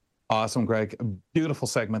 Awesome, Greg. Beautiful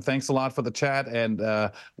segment. Thanks a lot for the chat, and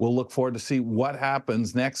we'll look forward to see what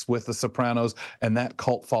happens next with The Sopranos and that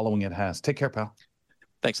cult following it has. Take care, pal.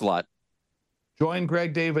 Thanks a lot. Join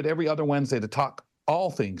Greg David every other Wednesday to talk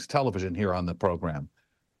all things television here on the program.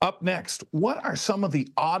 Up next, what are some of the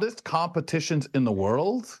oddest competitions in the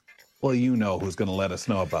world? Well, you know who's going to let us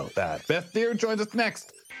know about that. Beth Deer joins us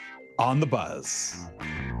next on The Buzz.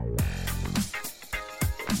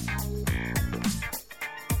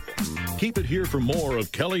 Keep it here for more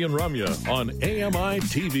of Kelly and Ramya on AMI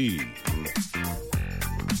TV.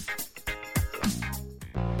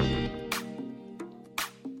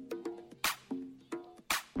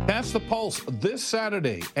 Catch the Pulse this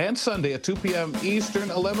Saturday and Sunday at 2 p.m.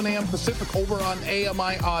 Eastern, 11 a.m. Pacific over on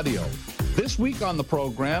AMI Audio. This week on the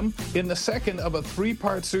program, in the second of a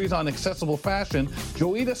 3-part series on accessible fashion,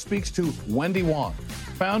 Joita speaks to Wendy Wong,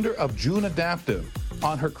 founder of June Adaptive,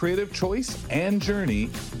 on her creative choice and journey.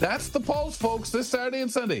 That's the Pulse, folks, this Saturday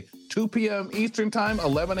and Sunday, 2 p.m. Eastern Time,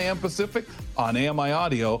 11 a.m. Pacific on AMI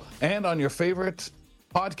Audio and on your favorite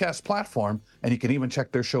podcast platform. And you can even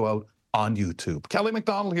check their show out on YouTube. Kelly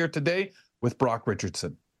McDonald here today with Brock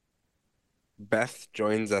Richardson. Beth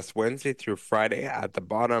joins us Wednesday through Friday at the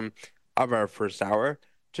bottom of our first hour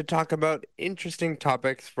to talk about interesting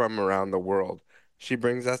topics from around the world. She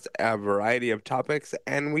brings us a variety of topics,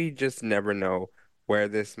 and we just never know where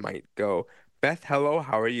this might go. Beth, hello,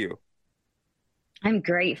 how are you? I'm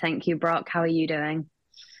great, thank you, Brock. How are you doing?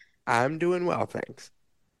 I'm doing well, thanks.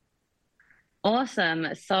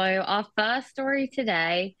 Awesome. So our first story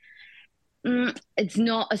today, it's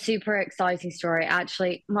not a super exciting story,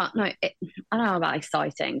 actually. I don't know about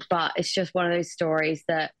exciting, but it's just one of those stories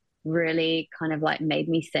that really kind of like made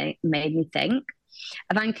me think.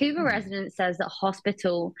 A Vancouver resident says that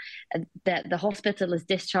the hospital is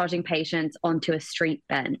discharging patients onto a street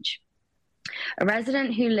bench. A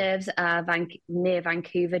resident who lives near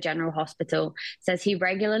Vancouver General Hospital says he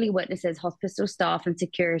regularly witnesses hospital staff and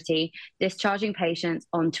security discharging patients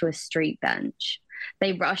onto a street bench.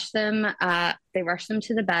 They rush them to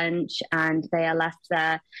the bench, and they are left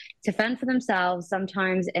there to fend for themselves,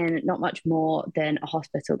 sometimes in not much more than a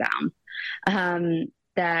hospital gown.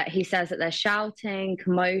 He says that they're shouting,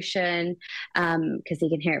 commotion, because he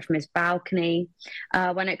can hear it from his balcony.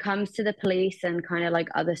 When it comes to the police and kind of like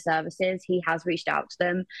other services, he has reached out to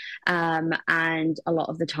them, and a lot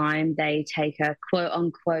of the time they take a quote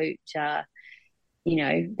unquote,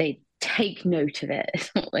 they take note of it, is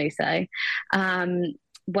what they say.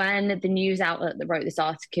 When the news outlet that wrote this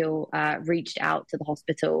article reached out to the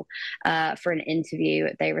hospital for an interview,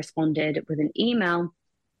 they responded with an email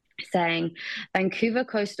saying Vancouver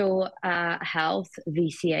Coastal Health,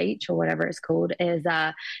 VCH, or whatever it's called, is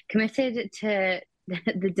committed to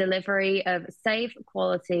the delivery of safe,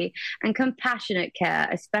 quality, and compassionate care,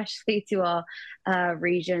 especially to our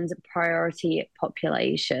region's priority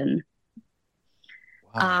population.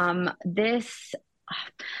 Wow. This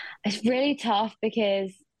is really tough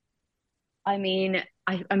because, I mean,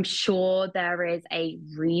 I'm sure there is a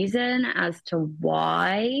reason as to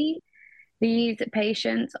why these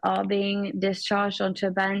patients are being discharged onto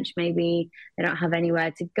a bench. Maybe they don't have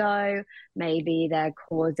anywhere to go. Maybe they're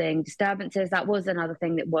causing disturbances. That was another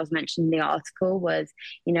thing that was mentioned in the article was,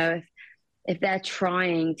 you know, if they're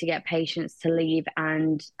trying to get patients to leave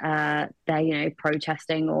and they're, you know,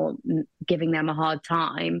 protesting or giving them a hard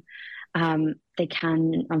time, they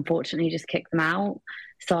can unfortunately just kick them out.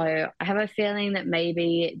 So I have a feeling that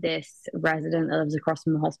maybe this resident that lives across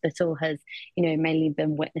from the hospital has, you know, mainly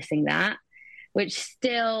been witnessing that, which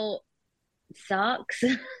still sucks.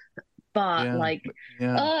 But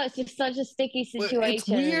oh, it's just such a sticky situation. It's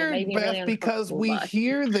weird, Beth, really because we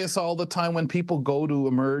hear this all the time when people go to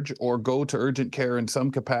emerge or go to urgent care in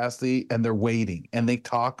some capacity and they're waiting and they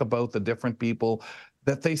talk about the different people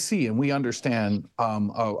that they see. And we understand,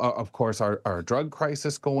 of course, our drug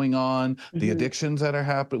crisis going on, the addictions that are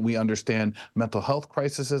happening. We understand mental health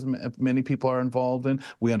crises many people are involved in.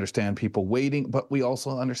 We understand people waiting, but we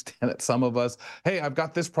also understand that some of us, hey, I've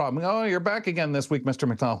got this problem. Oh, you're back again this week, Mr.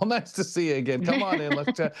 McDonald. Well, nice to see you again. Come on in,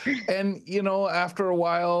 let's chat. And, you know, after a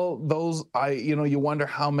while, you wonder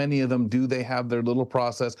how many of them do they have their little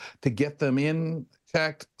process to get them in,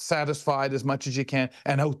 checked, satisfied as much as you can,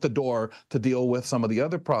 and out the door to deal with some of the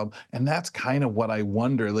other problems. And that's kind of what I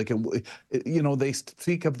wonder. Like, you know, they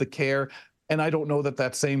speak of the care, and I don't know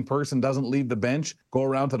that same person doesn't leave the bench, go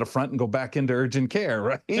around to the front, and go back into urgent care,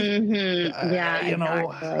 right? Yeah, you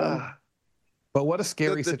know. exactly. But what a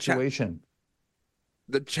scary situation.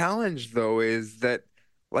 The challenge, though, is that,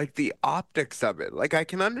 like, the optics of it. Like, I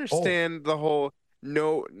can understand the whole,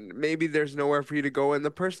 no, maybe there's nowhere for you to go, and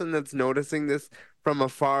the person that's noticing this from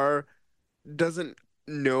afar doesn't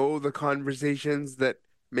know the conversations that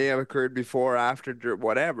may have occurred before, after,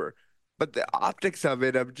 whatever. But the optics of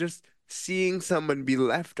it, of just seeing someone be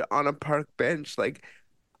left on a park bench, like,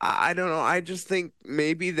 I don't know. I just think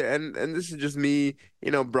maybe and this is just me,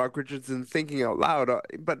 you know, Brock Richardson thinking out loud,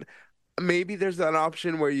 but maybe there's an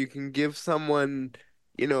option where you can give someone,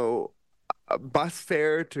 you know, a bus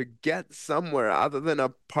fare to get somewhere other than a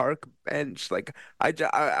park bench, like I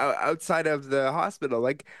outside of the hospital.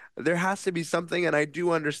 Like, there has to be something, and I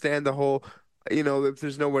do understand the whole, you know, if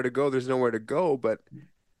there's nowhere to go, there's nowhere to go. But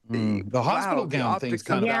the hospital gown thing's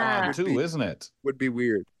kind of odd too, isn't it? Would be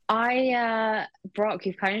weird. Brock,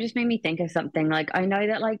 you've kind of just made me think of something. Like, I know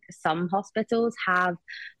that like some hospitals have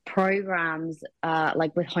programs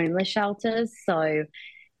like with homeless shelters. So,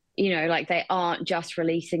 you know, like they aren't just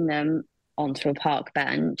releasing them onto a park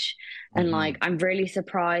bench. And like, I'm really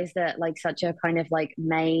surprised that like such a kind of like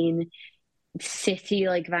main city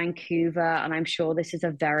like Vancouver, and I'm sure this is a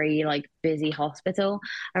very like busy hospital,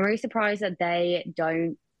 I'm really surprised that they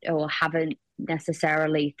don't or haven't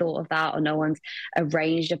necessarily thought of that, or no one's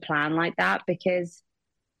arranged a plan like that. Because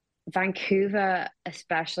Vancouver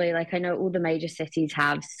especially, like I know all the major cities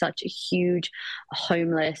have such a huge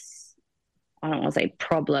homeless, I don't want to say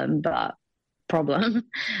problem, but problem.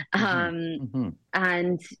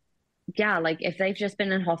 And yeah, like if they've just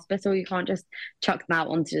been in hospital, you can't just chuck them out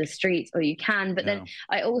onto the streets, or you can. But then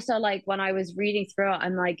I also, like, when I was reading through it,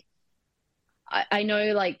 I'm like, I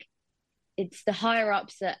know like it's the higher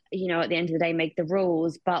ups that, you know, at the end of the day make the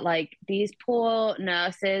rules, but like these poor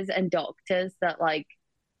nurses and doctors that like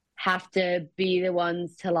have to be the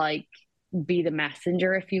ones to like be the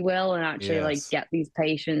messenger, if you will, and actually like get these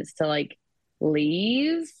patients to like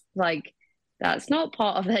leave, like that's not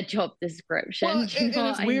part of their job description.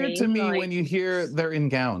 Well, it's weird to me when you hear they're in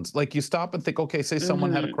gowns. Like, you stop and think, okay, say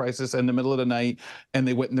someone had a crisis in the middle of the night and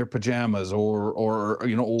they went in their pajamas or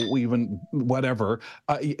you know, even whatever.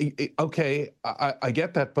 Okay, I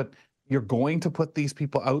get that, but you're going to put these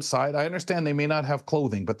people outside. I understand they may not have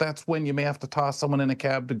clothing, but that's when you may have to toss someone in a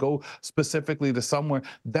cab to go specifically to somewhere.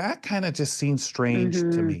 That kind of just seems strange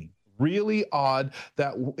to me. Really odd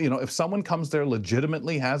that, you know, if someone comes there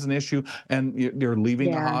legitimately has an issue and you're leaving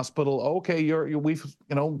the hospital, okay, we've,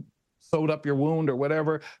 you know, sewed up your wound or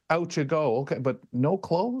whatever, out you go. Okay, but no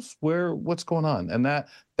clothes? What's going on? And that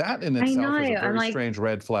in itself is a very strange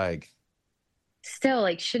red flag. still,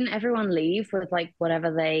 like, shouldn't everyone leave with like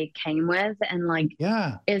whatever they came with? And like,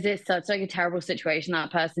 Yeah. is it such like a terrible situation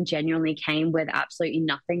that person genuinely came with absolutely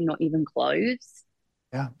nothing, not even clothes?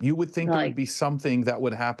 Yeah. You would think it would Like, be something that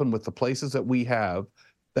would happen with the places that we have,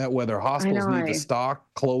 that whether I hospitals need to know. stock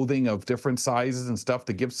clothing of different sizes and stuff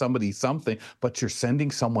to give somebody something, but you're sending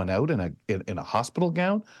someone out in a hospital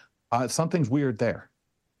gown. Something's weird there.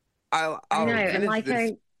 I I'll know. And finish like,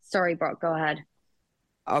 this. sorry, Brock, go ahead.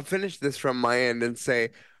 I'll finish this from my end and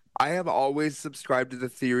say I have always subscribed to the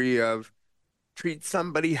theory of treat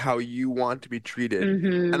somebody how you want to be treated.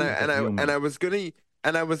 Mm-hmm. And I was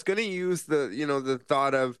gonna use the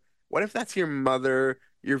thought of, what if that's your mother,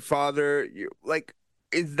 your father, like,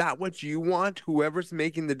 is that what you want? Whoever's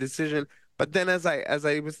making the decision. But then as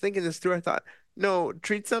I was thinking this through, I thought, no,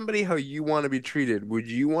 treat somebody how you want to be treated. Would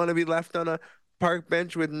you want to be left on a park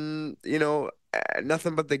bench with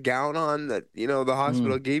nothing but the gown on that the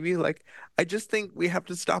hospital gave you? Like, I just think we have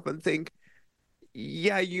to stop and think,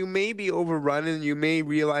 yeah, you may be overrun and you may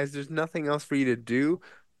realize there's nothing else for you to do,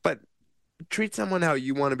 but treat someone how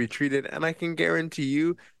you want to be treated. And I can guarantee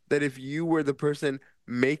you that if you were the person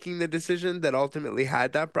making the decision that ultimately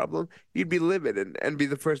had that problem, you'd be livid and be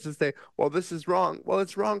the first to say, well, this is wrong. Well,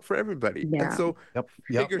 it's wrong for everybody. Yeah. And so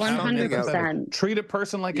figure something out. 100%. Treat a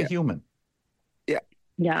person like a human. Yeah.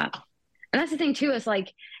 Yeah. And that's the thing too, is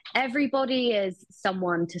like, everybody is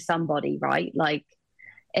someone to somebody, right? Like,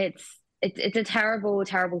 it's a terrible,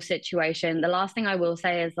 terrible situation. The last thing I will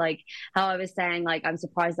say is, like, how I was saying, like, I'm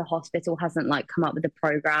surprised the hospital hasn't like come up with a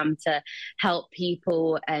program to help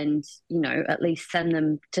people and, at least send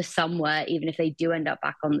them to somewhere, even if they do end up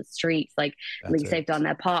back on the streets. Like, at least they've done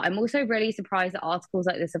their part. I'm also really surprised that articles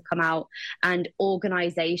like this have come out, and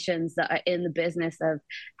organizations that are in the business of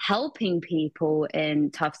helping people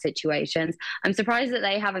in tough situations. I'm surprised that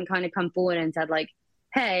they haven't kind of come forward and said, like,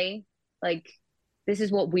 hey, like, this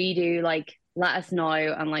is what we do, like, let us know,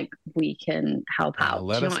 and like, we can help out.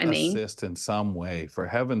 Let do you us know what I mean? assist in some way, for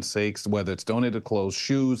heaven's sakes, whether it's donated clothes,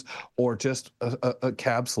 shoes, or just a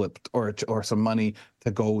cab slip or some money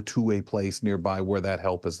to go to a place nearby where that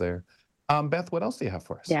help is there. Beth, what else do you have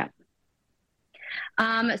for us? Yeah.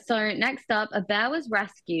 So next up, a bear was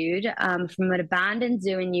rescued from an abandoned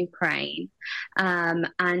zoo in Ukraine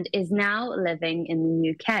and is now living in the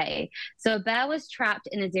UK. So a bear was trapped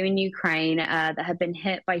in a zoo in Ukraine that had been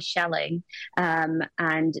hit by shelling,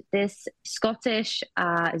 and this Scottish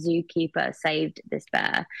zookeeper saved this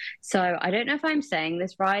bear. So I don't know if I'm saying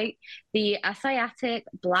this right. The Asiatic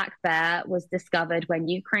black bear was discovered when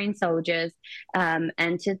Ukraine soldiers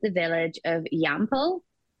entered the village of Yampol,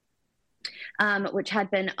 which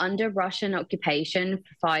had been under Russian occupation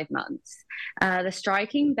for 5 months. The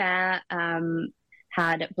striking bear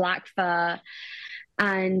had black fur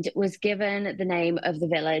and was given the name of the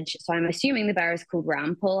village. So I'm assuming the bear is called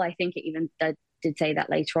Rampol. I think it even did say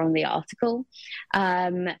that later on in the article.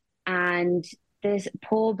 And this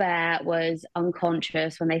poor bear was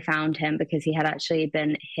unconscious when they found him because he had actually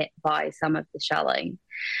been hit by some of the shelling.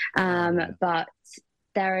 But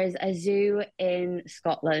there is a zoo in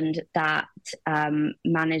Scotland that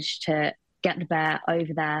managed to get the bear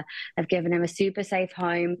over there. They've given him a super safe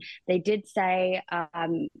home. They did say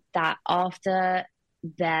that after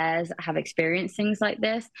bears have experienced things like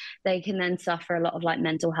this, they can then suffer a lot of like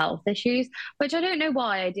mental health issues, which I don't know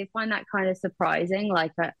why. I did find that kind of surprising.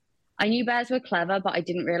 Like, I knew bears were clever, but I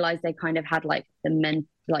didn't realize they kind of had like the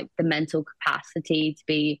mental capacity to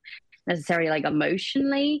be necessarily like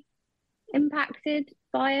emotionally impacted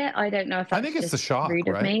by it. I don't know if that's I think it's the shock, rude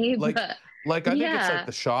right? of me, like, but I think it's like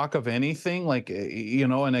the shock of anything, like,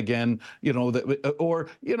 and again, or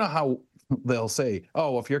how they'll say,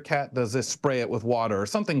 oh, if your cat does this, spray it with water or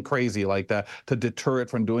something crazy like that to deter it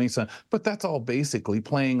from doing something. But that's all basically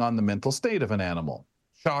playing on the mental state of an animal,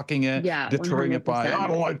 shocking it, deterring 100%. It by, I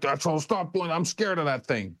don't like that, so stop doing, I'm scared of that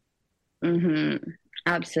thing. Mm-hmm.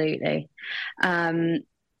 Absolutely.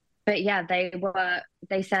 But yeah,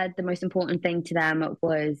 they said the most important thing to them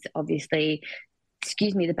was obviously,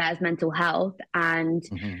 the bear's mental health. And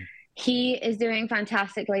he is doing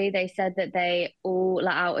fantastically. They said that they all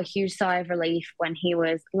let out a huge sigh of relief when he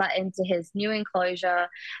was let into his new enclosure,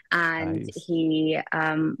 and he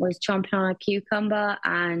was chomping on a cucumber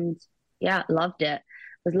and loved it.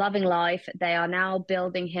 Was loving life. They are now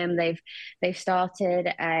building him. They've started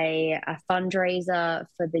a fundraiser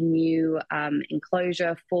for the new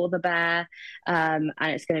enclosure for the bear, and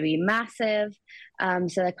it's going to be massive. So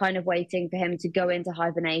they're kind of waiting for him to go into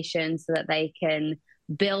hibernation so that they can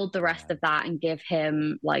build the rest of that and give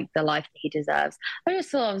him like the life that he deserves. I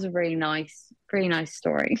just thought it was a really nice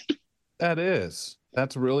story. That is.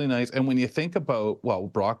 That's really nice. And when you think about, well,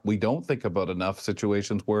 Brock, we don't think about enough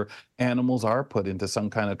situations where animals are put into some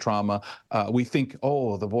kind of trauma. We think,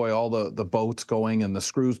 oh, all the boats going and the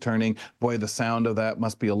screws turning, boy, the sound of that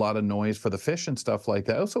must be a lot of noise for the fish and stuff like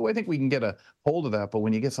that. So I think we can get a hold of that. But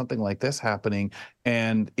when you get something like this happening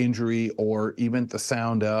and injury or even the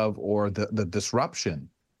sound of or the disruption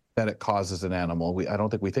that it causes an animal, I don't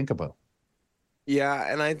think we think about.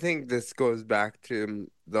 Yeah, and I think this goes back to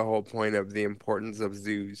the whole point of the importance of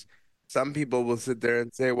zoos. Some people will sit there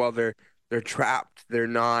and say, well, they're trapped. They're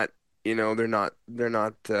not, they're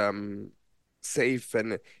not safe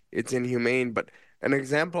and it's inhumane. But an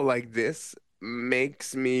example like this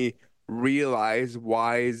makes me realize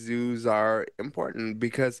why zoos are important.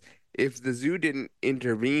 Because if the zoo didn't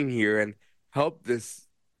intervene here and help this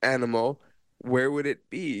animal, where would it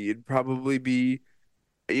be? It'd probably be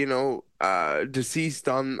deceased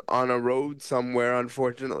on a road somewhere,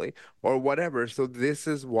 unfortunately, or whatever. So this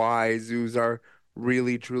is why zoos are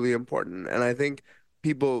really, truly important. And I think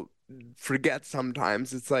people forget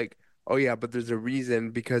sometimes. It's like, oh yeah, but there's a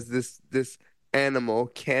reason because this animal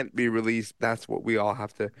can't be released. That's what we all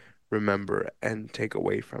have to remember and take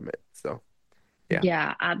away from it. So, yeah.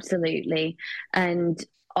 Yeah, absolutely. And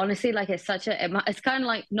honestly, like it's kind of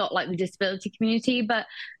like not like the disability community, but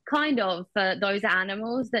kind of for those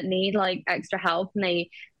animals that need like extra help and they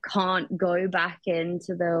can't go back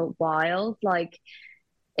into the wild, like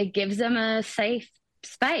it gives them a safe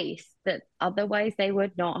space that otherwise they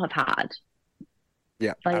would not have had.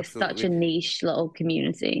 Yeah, like absolutely. It's such a niche little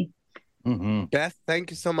community. Mm-hmm. Beth, thank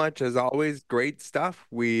you so much. As always, great stuff.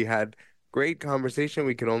 We had great conversation.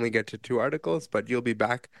 We could only get to 2 articles, but you'll be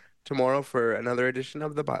back tomorrow for another edition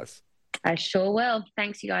of The Buzz. I sure will.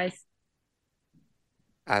 Thanks, you guys.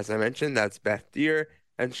 As I mentioned, that's Beth Deer,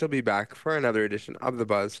 and she'll be back for another edition of The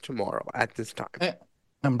Buzz tomorrow at this time.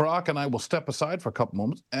 And Brock and I will step aside for a couple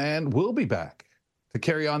moments, and we'll be back to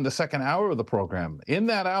carry on the second hour of the program. In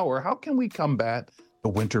that hour, how can we combat the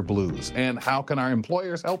winter blues? And how can our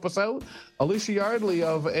employers help us out? Elysia Yardley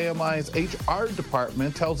of AMI's HR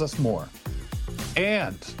department tells us more.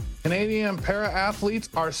 And Canadian para-athletes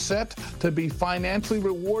are set to be financially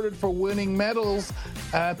rewarded for winning medals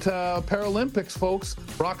at Paralympics, folks.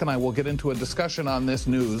 Brock and I will get into a discussion on this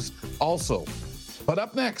news also. But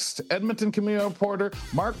up next, Edmonton Community Reporter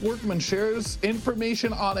Marc Workman shares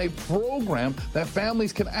information on a program that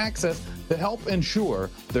families can access to help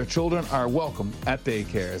ensure their children are welcome at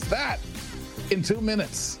daycares. That in 2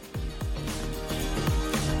 minutes.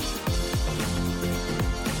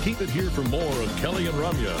 Keep it here for more of Kelly and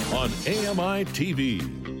Ramya on AMI TV.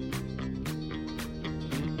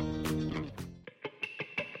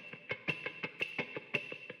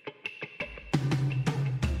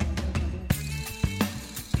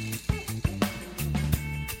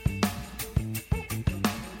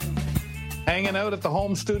 Hanging out at the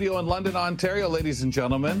home studio in London, Ontario, ladies and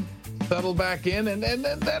gentlemen. Settle back in, and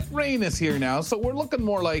that rain is here now, so we're looking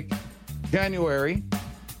more like January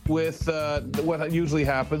with what usually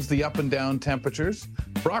happens, the up and down temperatures.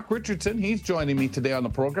 Brock Richardson, he's joining me today on the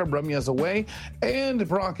program. Ramya's away, and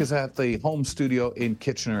Brock is at the home studio in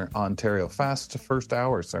Kitchener, Ontario. Fast first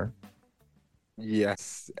hour, sir.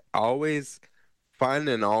 Yes, always fun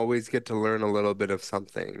and always get to learn a little bit of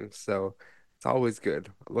something. So it's always good.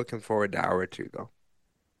 Looking forward to hour 2, though.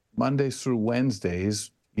 Mondays through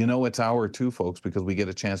Wednesdays, you know it's hour 2, folks, because we get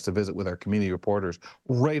a chance to visit with our community reporters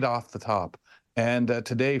right off the top. And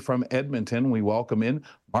today from Edmonton, we welcome in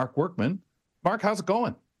Marc Workman. Marc, how's it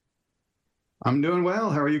going? I'm doing well.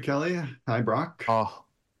 How are you, Kelly? Hi, Brock.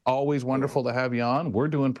 Always wonderful to have you on. We're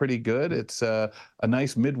doing pretty good. It's a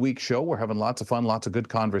nice midweek show. We're having lots of fun, lots of good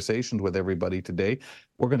conversations with everybody today.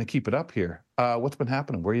 We're going to keep it up here. What's been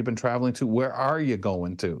happening? Where you been traveling to? Where are you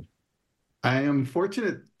going to? I am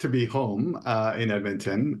fortunate to be home in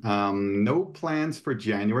Edmonton. No plans for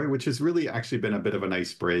January, which has really actually been a bit of a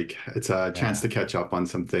nice break. It's a chance to catch up on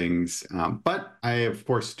some things. But I, of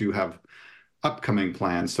course, do have upcoming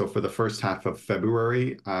plans. So for the first half of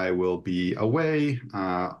February, I will be away.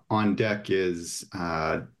 On deck is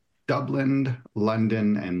Dublin,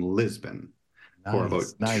 London, and Lisbon for about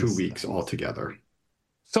 2 weeks altogether.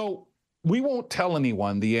 So we won't tell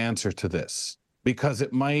anyone the answer to this, because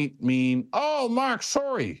it might mean, oh, Marc,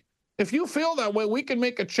 sorry. If you feel that way, we can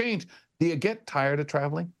make a change. Do you get tired of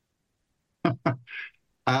traveling?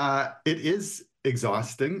 It is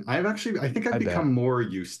exhausting. I think I've become more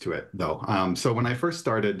used to it, though. So when I first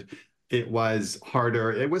started it was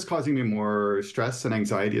harder. It was causing me more stress and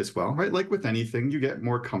anxiety as well, right? Like with anything, you get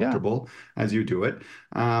more comfortable as you do it.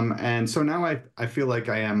 And so now I feel like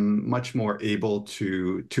I am much more able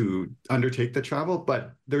to undertake the travel,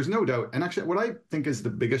 but there's no doubt. And actually, what I think is the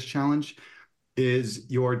biggest challenge is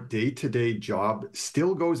your day-to-day job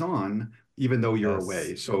still goes on even though you're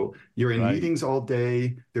away. So you're in meetings all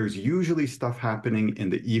day. There's usually stuff happening in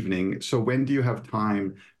the evening. So when do you have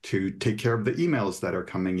time to take care of the emails that are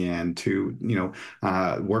coming in, to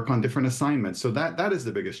work on different assignments? So that is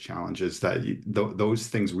the biggest challenge, is that those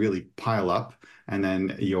things really pile up, and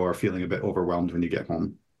then you're feeling a bit overwhelmed when you get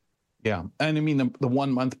home. Yeah. And I mean, the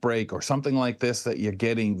 1 month break or something like this that you're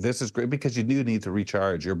getting, this is great because you do need to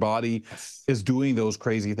recharge. Your body is doing those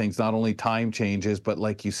crazy things. Not only time changes, but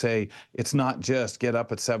like you say, it's not just get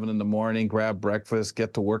up at 7 in the morning, grab breakfast,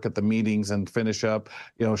 get to work at the meetings and finish up,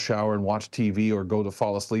 shower and watch TV or go to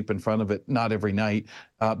fall asleep in front of it. Not every night,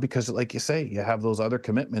 because like you say, you have those other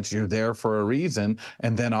commitments. You're there for a reason,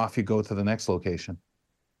 and then off you go to the next location.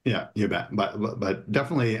 Yeah, you bet. But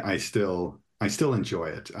definitely I still enjoy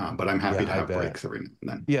it, but I'm happy to have breaks every now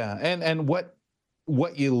and then. Yeah, and what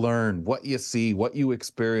you learn, what you see, what you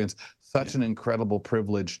experience, such an incredible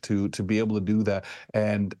privilege to be able to do that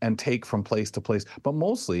and take from place to place, but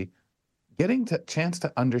mostly getting the chance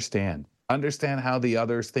to understand how the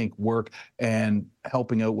others think, work, and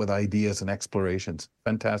helping out with ideas and explorations.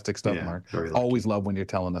 Fantastic stuff, Marc. Always love when you're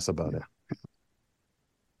telling us about it.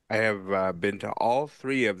 I have been to all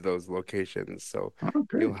 3 of those locations, so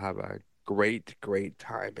you'll have a great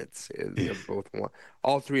time. They're both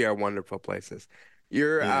all 3 are wonderful places.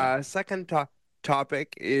 Your second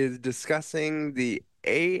topic is discussing the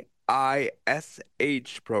AISH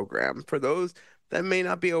program. For those that may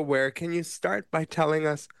not be aware, can you start by telling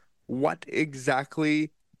us what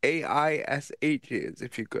exactly AISH is,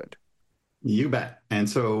 if you could? You bet. And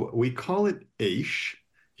so we call it AISH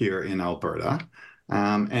here in Alberta.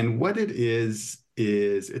 And what it is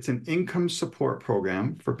it's an income support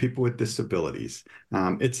program for people with disabilities.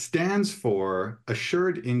 It stands for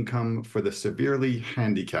Assured Income for the Severely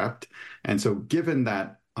Handicapped. And so given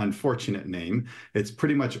that unfortunate name, it's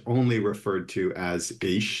pretty much only referred to as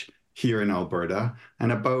AISH here in Alberta.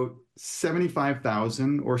 And about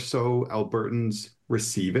 75,000 or so Albertans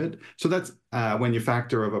receive it. So that's when you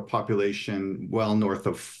factor of a population well north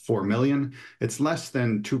of 4 million, it's less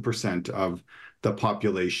than 2% of the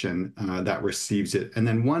population that receives it. And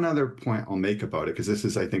then one other point I'll make about it, because this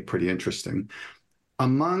is, I think, pretty interesting.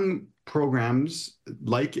 Among programs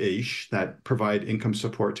like AISH that provide income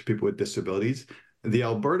support to people with disabilities, the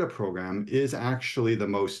Alberta program is actually the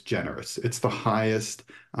most generous. It's the highest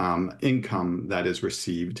income that is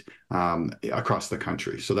received across the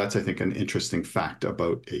country. So that's, I think, an interesting fact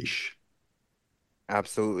about AISH.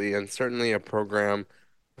 Absolutely. And certainly a program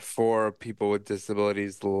for people with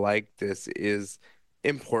disabilities like this is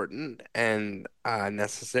important and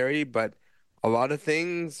necessary, but a lot of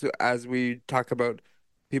things, as we talk about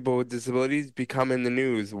people with disabilities, become in the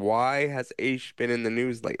news. Why has AISH been in the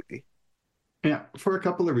news lately? Yeah, for a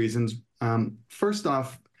couple of reasons. First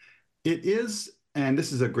off, it is, and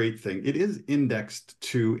this is a great thing, it is indexed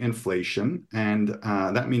to inflation, and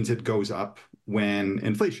that means it goes up when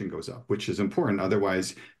inflation goes up, which is important.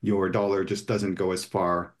 Otherwise, your dollar just doesn't go as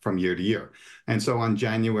far from year to year. And so on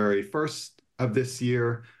January 1st of this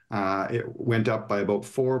year, it went up by about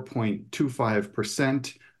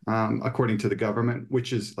 4.25%, according to the government,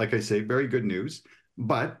 which is, like I say, very good news.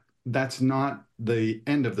 But that's not the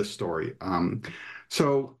end of the story.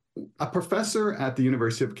 So a professor at the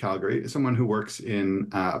University of Calgary, someone who works in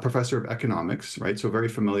a professor of economics, right? So very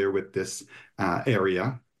familiar with this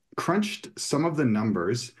area, crunched some of the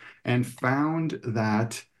numbers and found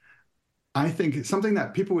that, I think, something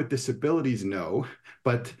that people with disabilities know,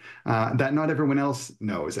 but that not everyone else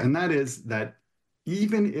knows. And that is that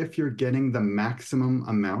even if you're getting the maximum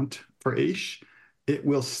amount for AISH, it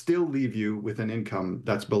will still leave you with an income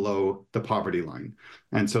that's below the poverty line.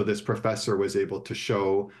 And so this professor was able to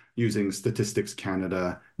show, using Statistics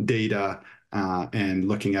Canada data and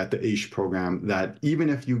looking at the AISH program, that even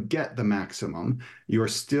if you get the maximum, you're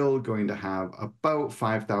still going to have about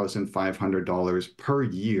 $5,500 per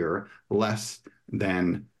year less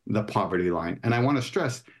than the poverty line. And I want to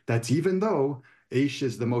stress that's even though AISH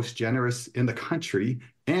is the most generous in the country,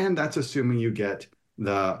 and that's assuming you get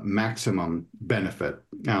the maximum benefit.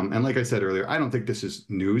 And like I said earlier, I don't think this is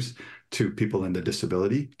news to people in the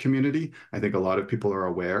disability community. I think a lot of people are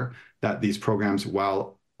aware that these programs,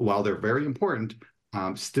 while they're very important,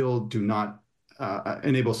 still do not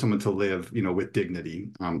enable someone to live, with dignity.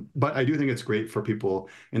 But I do think it's great for people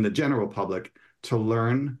in the general public to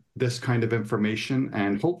learn this kind of information,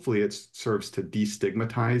 and hopefully it serves to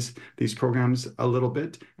destigmatize these programs a little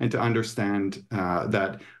bit and to understand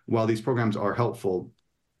that while these programs are helpful,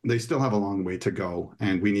 they still have a long way to go,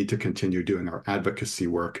 and we need to continue doing our advocacy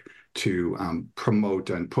work to promote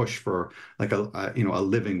and push for like a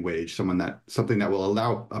living wage, something that will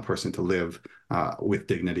allow a person to live with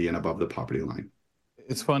dignity and above the poverty line.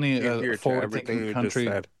 It's funny, Here a to everything forward-thinking you country.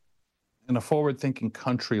 just said. In a forward-thinking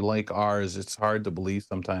country like ours, it's hard to believe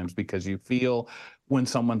sometimes because you feel when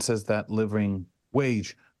someone says that living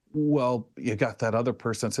wage, well, you got that other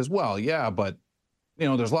person that says, well, yeah, but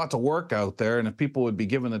there's lots of work out there, and if people would be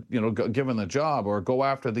given the job or go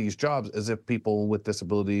after these jobs, as if people with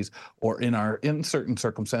disabilities or in certain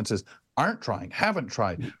circumstances haven't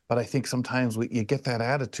tried. But I think sometimes you get that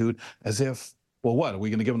attitude as if, well, what, are we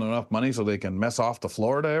going to give them enough money so they can mess off to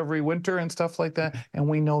Florida every winter and stuff like that? And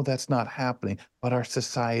we know that's not happening, but our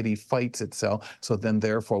society fights itself. So then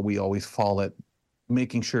therefore we always fall at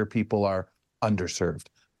making sure people are underserved.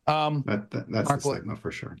 That's Marc, the stigma for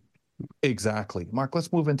sure. Exactly. Marc,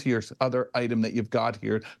 let's move into your other item that you've got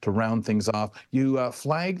here to round things off. You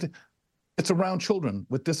flagged it's around children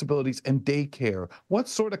with disabilities and daycare. What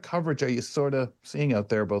sort of coverage are you sort of seeing out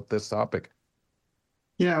there about this topic?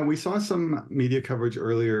 Yeah, we saw some media coverage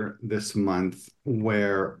earlier this month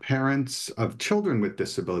where parents of children with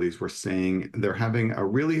disabilities were saying they're having a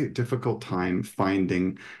really difficult time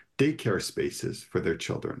finding daycare spaces for their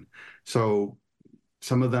children. So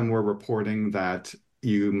some of them were reporting that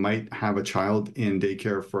you might have a child in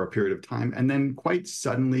daycare for a period of time, and then quite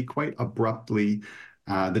suddenly, quite abruptly,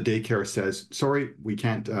 the daycare says, sorry, we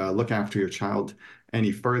can't look after your child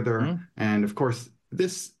any further. Mm-hmm. And of course,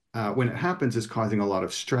 this, when it happens, is causing a lot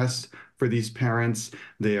of stress for these parents.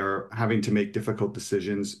 They are having to make difficult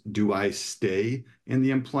decisions. Do I stay in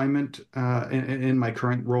the employment in my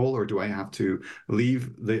current role, or do I have to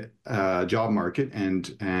leave the job market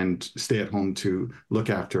and stay at home to look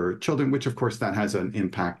after children, which of course that has an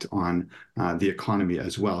impact on the economy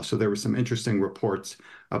as well. So there were some interesting reports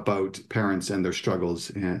about parents and their struggles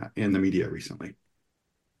in the media recently.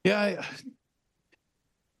 Yeah.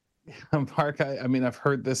 Marc, I mean, I've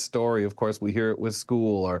heard this story. Of course, we hear it with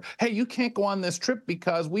school, or, hey, you can't go on this trip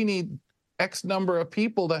because we need X number of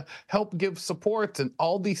people to help give support, and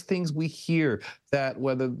all these things we hear, that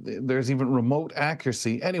whether there's even remote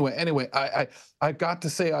accuracy. Anyway, I got to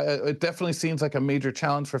say, it definitely seems like a major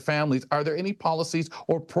challenge for families. Are there any policies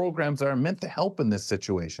or programs that are meant to help in this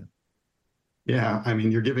situation? Yeah, I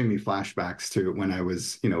mean, you're giving me flashbacks to when I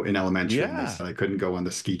was, in elementary. Yeah. And they said I couldn't go on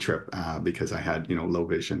the ski trip because I had, low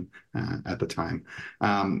vision at the time.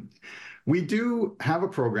 We do have a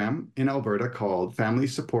program in Alberta called Family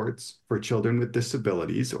Supports for Children with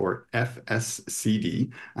Disabilities, or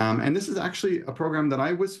FSCD. And this is actually a program that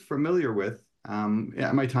I was familiar with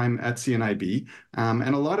at my time at CNIB.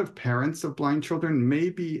 And a lot of parents of blind children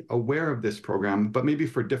may be aware of this program, but maybe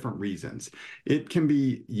for different reasons. It can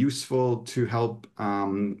be useful to help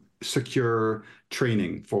secure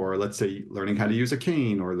training for, let's say, learning how to use a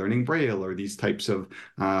cane or learning Braille or these types of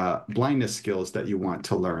blindness skills that you want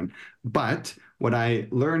to learn. But what I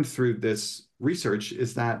learned through this research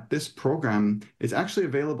is that this program is actually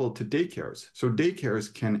available to daycares. So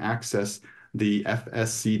daycares can access the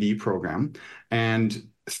FSCD program, and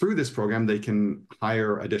through this program they can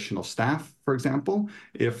hire additional staff, for example,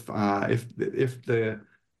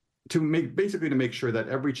 to make sure that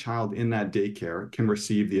every child in that daycare can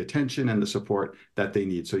receive the attention and the support that they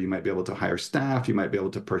need. So you might be able to hire staff, you might be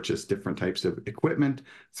able to purchase different types of equipment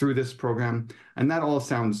through this program, and that all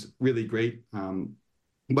sounds really great.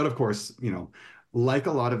 But of course, like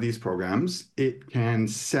a lot of these programs, it can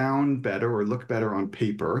sound better or look better on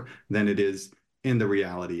paper than it is in the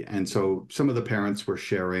reality. And so some of the parents were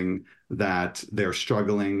sharing that they're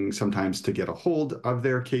struggling sometimes to get a hold of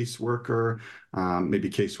their caseworker. Maybe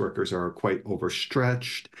caseworkers are quite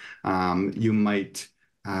overstretched. They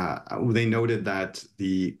noted that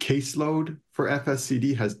the caseload for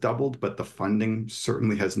FSCD has doubled, but the funding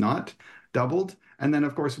certainly has not doubled. And then,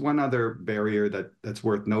 of course, one other barrier that's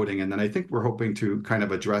worth noting, and then I think we're hoping to kind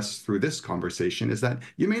of address through this conversation, is that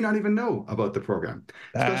you may not even know about the program,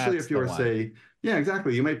 especially if you're, say, yeah,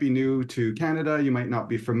 exactly. You might be new to Canada. You might not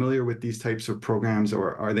be familiar with these types of programs,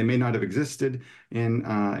 or they may not have existed in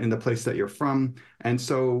the place that you're from. And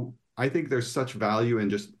so I think there's such value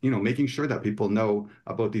in just, making sure that people know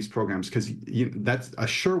about these programs, because that's a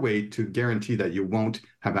sure way to guarantee that you won't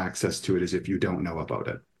have access to it, is if you don't know about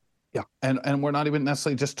it. Yeah, and we're not even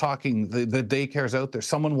necessarily just talking the daycares out there.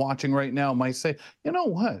 Someone watching right now might say, you know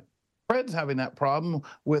what, Fred's having that problem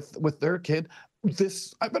with their kid.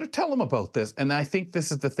 I better tell them about this. And I think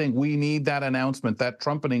this is the thing. We need that announcement, that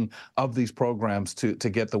trumpeting of these programs to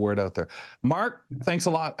get the word out there. Marc, thanks a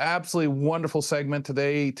lot. Absolutely wonderful segment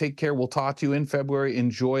today. Take care. We'll talk to you in February.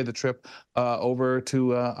 Enjoy the trip over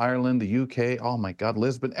to Ireland, the UK. Oh my God,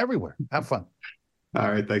 Lisbon, everywhere. Have fun.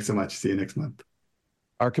 All right. Thanks so much. See you next month.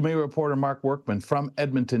 Our community reporter, Marc Workman from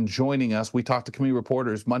Edmonton, joining us. We talk to community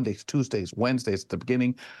reporters Mondays, Tuesdays, Wednesdays at the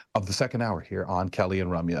beginning of the second hour here on Kelly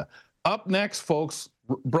and Ramya. Up next, folks,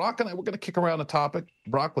 Brock and I, we're going to kick around a topic.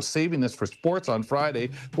 Brock was saving this for sports on Friday,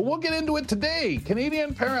 but we'll get into it today.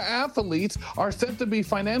 Canadian para-athletes are set to be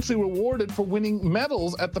financially rewarded for winning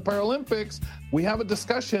medals at the Paralympics. We have a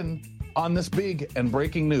discussion on this big and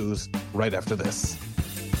breaking news right after this.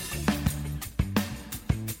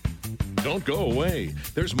 Don't go away.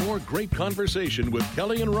 There's more great conversation with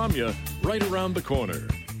Kelly and Ramya right around the corner.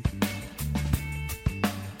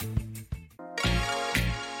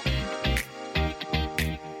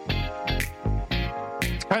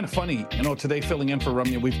 Kind of funny, today filling in for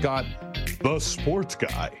Ramya, we've got the sports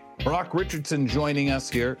guy, Brock Richardson, joining us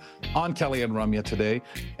here on Kelly and Ramya today.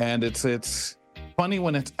 And it's funny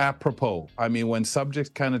when it's apropos. I mean, when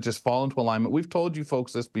subjects kind of just fall into alignment. We've told you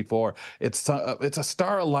folks this before. It's a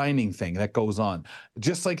star aligning thing that goes on.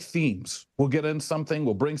 Just like themes. We'll get in something,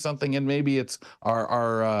 we'll bring something in. Maybe it's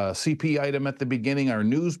our CP item at the beginning, our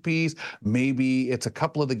news piece. Maybe it's a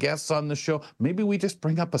couple of the guests on the show. Maybe we just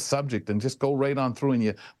bring up a subject and just go right on through and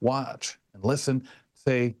you watch and listen,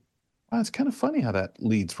 say, well, it's kind of funny how that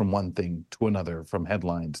leads from one thing to another, from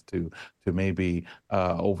headlines to maybe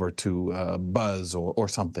over to buzz or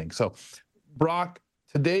something. So, Brock,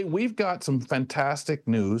 today we've got some fantastic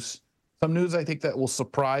news, some news I think that will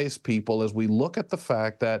surprise people as we look at the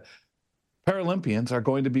fact that Paralympians are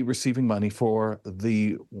going to be receiving money for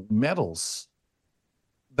the medals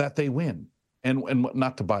that they win. And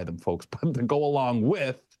not to buy them, folks, but to go along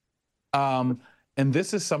with. And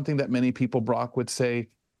this is something that many people, Brock, would say,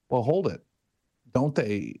 well, hold it. Don't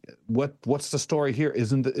they? What's the story here? Is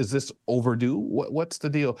this overdue? What's the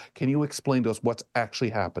deal? Can you explain to us what's actually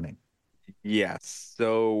happening? Yes.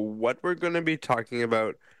 So what we're going to be talking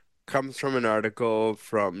about comes from an article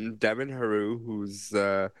from Devin Haru, who's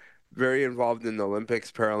very involved in the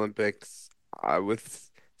Olympics, Paralympics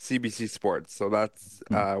with CBC Sports. So that's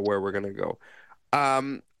where we're going to go.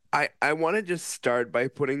 I want to just start by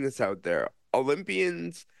putting this out there.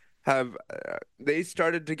 Olympians have they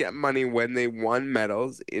started to get money when they won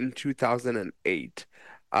medals in 2008.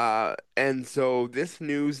 And so this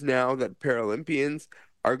news now that Paralympians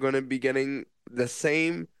are going to be getting the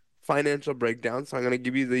same financial breakdown. So I'm going to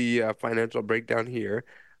give you the financial breakdown here.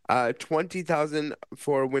 20,000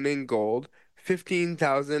 for winning gold,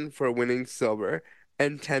 15,000 for winning silver,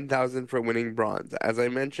 and 10,000 for winning bronze. As I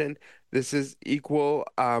mentioned, this is equal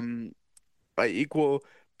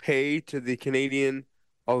pay to the Canadian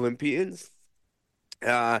Olympians.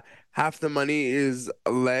 Half the money is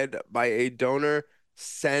led by a donor,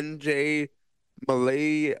 Sanjay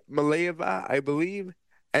Malayeva, I believe,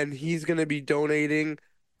 and he's going to be donating.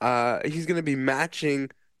 He's going to be matching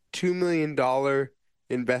 $2 million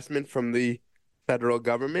investment from the federal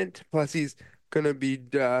government. Plus, he's going to be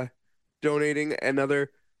donating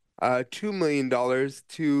another $2 million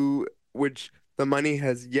to which the money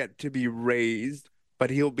has yet to be raised,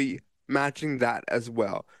 but he'll be matching that as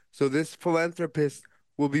well. So this philanthropist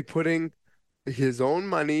will be putting his own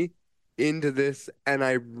money into this, and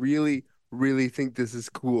I really, really think this is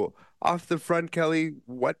cool. Off the front, Kelly,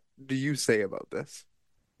 what do you say about this?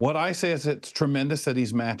 What I say is it's tremendous that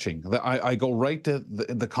he's matching. I go right to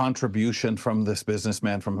the contribution from this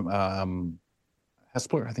businessman from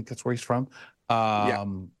Hespeler, I think that's where he's from,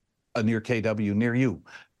 near KW, near you.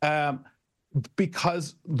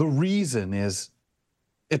 Because the reason is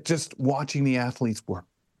it's just watching the athletes work,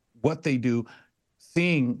 what they do,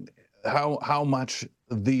 seeing how much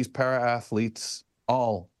these para-athletes,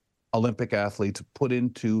 all Olympic athletes, put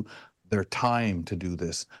into their time to do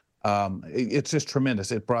this. It's just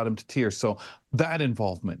tremendous. It brought him to tears. So that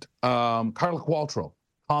involvement. Carla Qualtrough,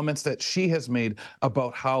 comments that she has made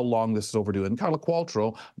about how long this is overdue. And Carla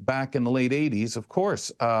Qualtrough, back in the late 80s, of course,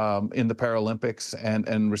 in the Paralympics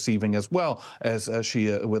and receiving as well as she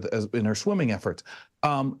in her swimming efforts.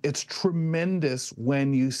 It's tremendous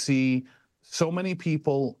when you see so many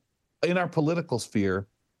people in our political sphere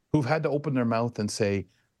who've had to open their mouth and say,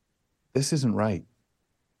 this isn't right.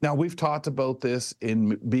 Now, we've talked about this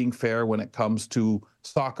in being fair when it comes to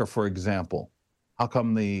soccer, for example. How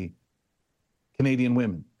come the Canadian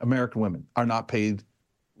women, American women, are not paid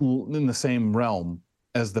in the same realm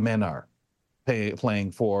as the men are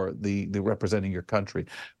playing for the representing your country?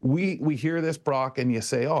 We hear this, Brock, and you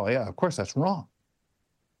say, oh, yeah, of course, that's wrong.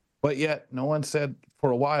 But yet, no one said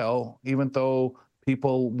for a while, even though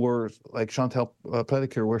people were like Chantal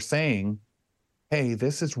Petitclerc were saying, hey,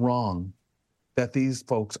 this is wrong, that these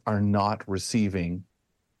folks are not receiving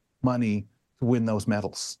money to win those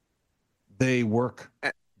medals. They work,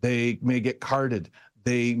 they may get carded,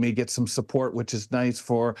 they may get some support, which is nice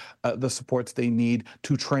for the supports they need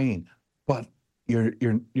to train. But you're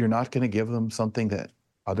not going to give them something that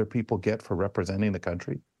other people get for representing the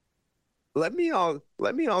country. Let me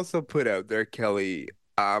also put out there, Kelly.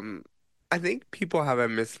 I think people have a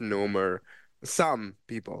misnomer. Some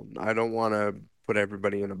people, I don't want to put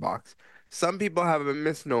everybody in a box. Some people have a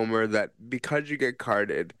misnomer that because you get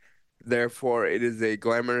carded, therefore it is a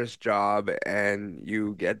glamorous job and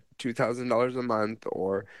you get $2,000 a month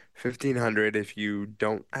or $1,500 if you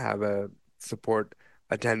don't have a support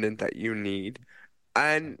attendant that you need.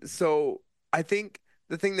 And so I think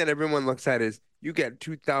the thing that everyone looks at is you get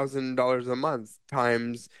 $2,000 a month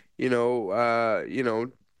times,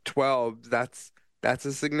 12. That's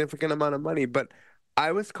a significant amount of money. But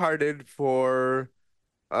I was carded for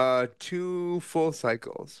 2 full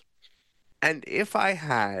cycles. And if I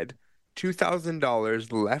had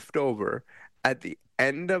 $2,000 left over at the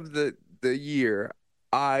end of the year,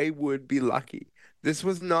 I would be lucky. This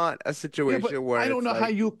was not a situation where I don't know like, how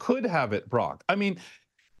you could have it, Brock. I mean,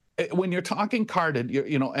 when you're talking carded,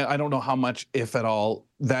 I don't know how much, if at all,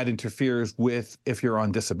 that interferes with if you're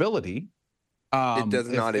on disability. It does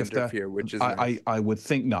not interfere, which is nice. I would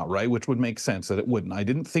think not, right? Which would make sense that it wouldn't. I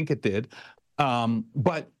didn't think it did.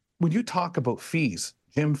 But when you talk about fees,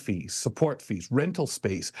 gym fees, support fees, rental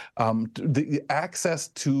space, the access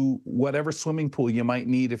to whatever swimming pool you might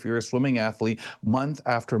need if you're a swimming athlete, month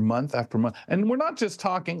after month after month. And we're not just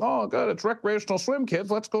talking, oh, God, it's recreational swim,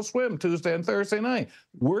 kids. Let's go swim Tuesday and Thursday night.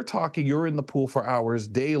 We're talking you're in the pool for hours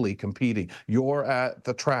daily competing. You're at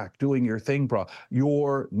the track doing your thing, bro.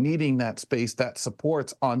 You're needing that space, that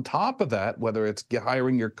supports on top of that, whether it's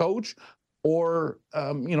hiring your coach or,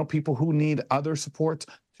 people who need other supports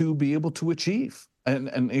to be able to achieve.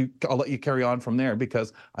 And I'll let you carry on from there,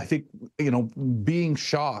 because I think, being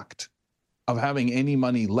shocked of having any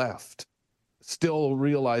money left, still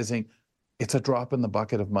realizing it's a drop in the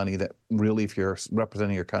bucket of money that really, if you're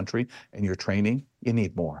representing your country and you're training, you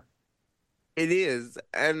need more. It is.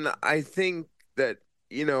 And I think that,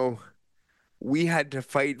 we had to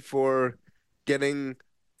fight for getting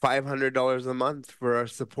 $500 a month for our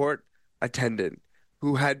support attendant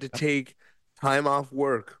who had to take time off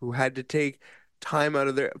work, who had to take time out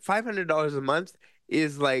of their $500 a month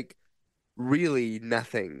is like really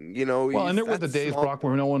nothing, Well, and there were the days, Brock,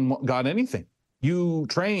 where no one got anything. You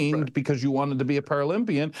trained because you wanted to be a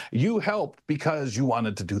Paralympian. You helped because you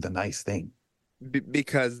wanted to do the nice thing.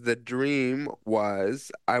 Because the dream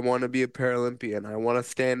was, I want to be a Paralympian. I want to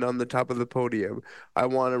stand on the top of the podium. I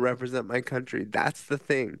want to represent my country. That's the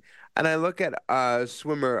thing. And I look at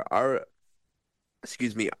swimmer, Arlie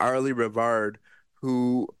Rivard,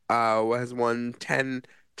 who has won 10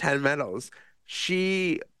 medals.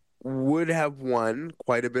 She would have won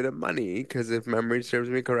quite a bit of money because, if memory serves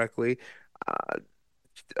me correctly,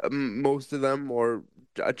 most of them, or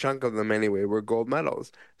a chunk of them anyway, were gold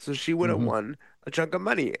medals. So she would have won a chunk of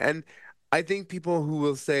money. And I think people who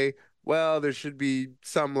will say, well, there should be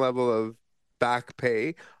some level of back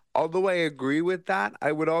pay, although I agree with that,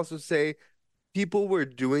 I would also say people were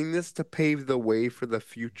doing this to pave the way for the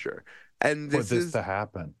future. And this is to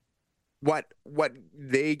happen. What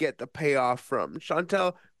they get the payoff from.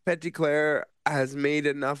 Chantal Petitclerc has made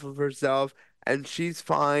enough of herself, and she's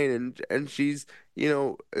fine, and she's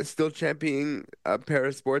still championing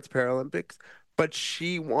parasports, Paralympics. But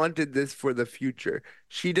she wanted this for the future.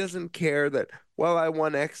 She doesn't care that, well, I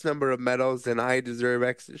won X number of medals and I deserve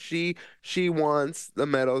X. She wants the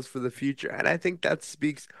medals for the future, and I think that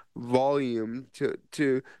speaks volume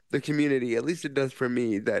to the community. At least it does for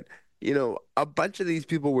me. That a bunch of these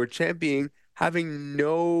people were championing, having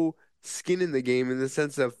no skin in the game in the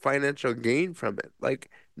sense of financial gain from it, like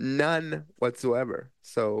none whatsoever.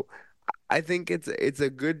 So I think it's a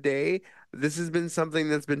good day. This has been something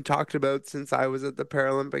that's been talked about since I was at the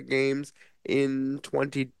Paralympic Games in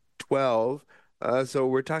 2012. So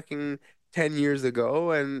we're talking 10 years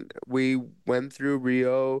ago, and we went through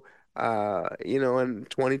Rio, in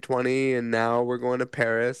 2020, and now we're going to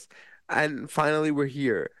Paris, and finally we're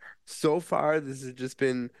here. So far, this has just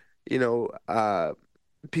been,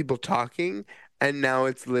 people talking, and now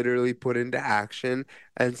it's literally put into action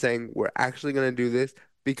and saying we're actually going to do this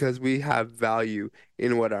because we have value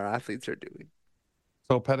in what our athletes are doing.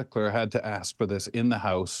 So Petitclerc had to ask for this in the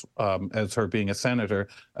House, as her being a senator.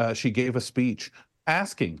 She gave a speech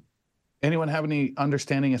asking, anyone have any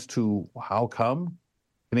understanding as to how come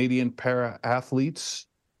Canadian para athletes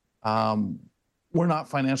were not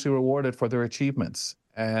financially rewarded for their achievements.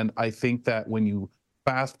 And I think that when you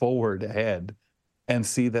fast forward ahead and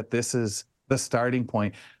see that this is the starting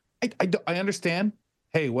point, I understand.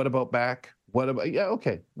 Hey, what about back? What about, yeah,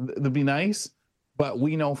 okay, that'd be nice. But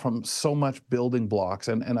we know from so much building blocks,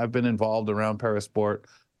 and I've been involved around parasport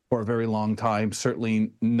for a very long time,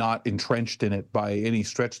 certainly not entrenched in it by any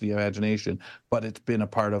stretch of the imagination, but it's been a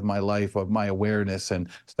part of my life, of my awareness and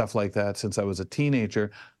stuff like that since I was a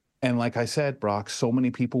teenager. And like I said, Brock, so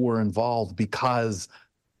many people were involved because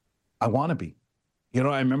I want to be. You know,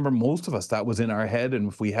 I remember most of us, that was in our head. And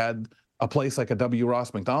if we had a place like a W.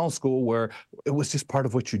 Ross McDonald School where it was just part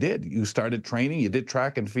of what you did, you started training, you did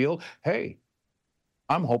track and field. Hey,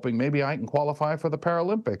 I'm hoping maybe I can qualify for the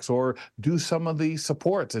Paralympics or do some of the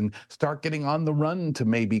supports and start getting on the run to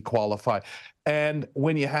maybe qualify. And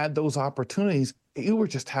when you had those opportunities, you were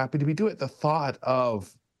just happy to be doing it. The thought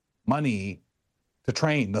of money to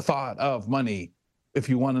train, the thought of money if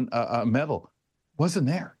you won a medal wasn't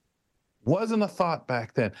there. Wasn't a thought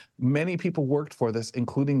back then. Many people worked for this,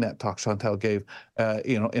 including that talk Chantal gave,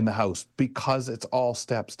 in the House, because it's all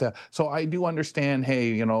step. So I do understand,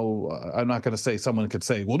 hey, I'm not going to say someone could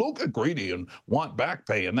say, well, don't get greedy and want back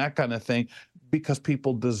pay and that kind of thing, because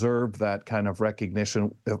people deserve that kind of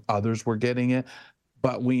recognition if others were getting it.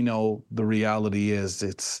 But we know the reality is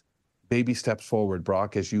it's baby steps forward,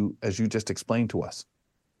 Brock, as you just explained to us.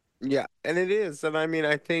 Yeah, and it is. And I mean,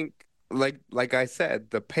 I think, like I said,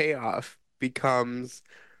 the payoff becomes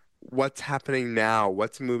what's happening now,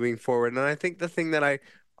 what's moving forward. And I think the thing that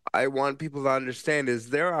I want people to understand is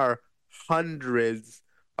there are hundreds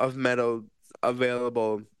of medals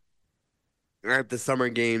available at the Summer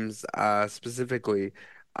Games, specifically,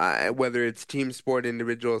 whether it's team sport,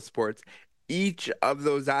 individual sports. Each of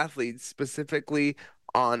those athletes, specifically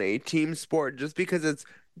on a team sport, just because it's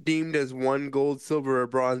deemed as one gold, silver, or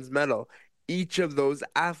bronze medal, each of those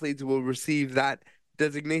athletes will receive that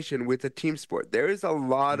designation with a team sport. There is a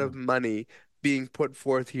lot of money being put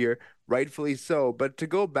forth here, rightfully so. But to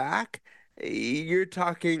go back, you're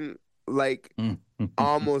talking like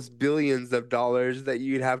almost billions of dollars that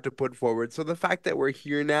you'd have to put forward. So the fact that we're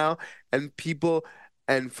here now and people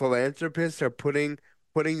and philanthropists are putting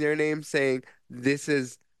their name saying this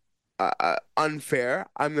is unfair,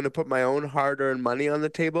 I'm going to put my own hard-earned money on the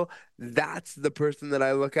table, that's the person that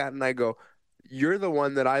I look at and I go, you're the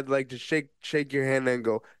one that I'd like to shake your hand and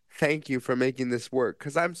go, thank you for making this work.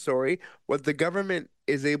 Because I'm sorry, what the government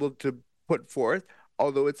is able to put forth,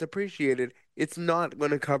 although it's appreciated, it's not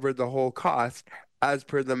going to cover the whole cost as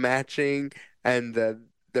per the matching and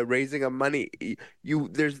the raising of money.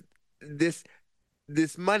 There's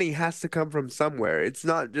this money has to come from somewhere. It's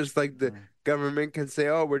not just like the government can say,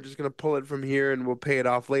 oh, we're just going to pull it from here and we'll pay it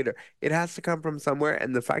off later. It has to come from somewhere.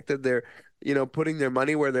 And the fact that they're, putting their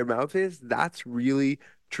money where their mouth is, that's really,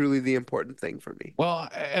 truly the important thing for me. Well,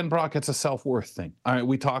 and Brock, it's a self-worth thing. All right,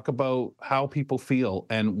 we talk about how people feel,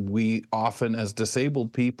 and we often, as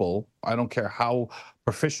disabled people, I don't care how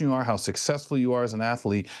proficient you are, how successful you are as an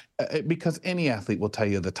athlete, because any athlete will tell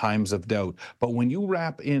you the times of doubt. But when you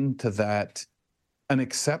wrap into that an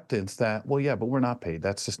acceptance that, well, yeah, but we're not paid.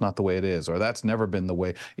 That's just not the way it is, or that's never been the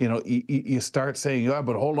way. You start saying, yeah,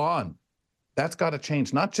 but hold on. That's got to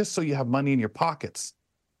change, not just so you have money in your pockets,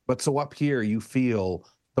 but so up here you feel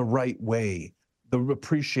the right way, the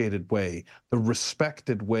appreciated way, the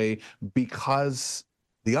respected way, because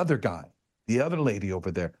the other guy, the other lady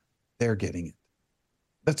over there, they're getting it.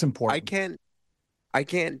 That's important. I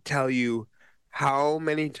can't tell you how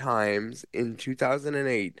many times in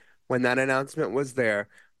 2008, when that announcement was there,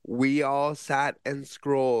 we all sat and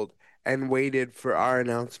scrolled and waited for our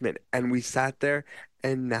announcement, and we sat there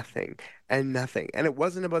and nothing. And it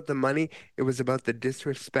wasn't about the money, it was about the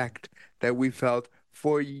disrespect that we felt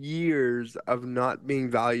for years of not being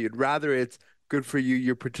valued. Rather, it's good for you,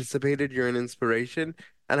 you participated, you're an inspiration.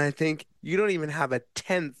 And I think you don't even have a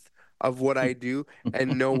tenth of what I do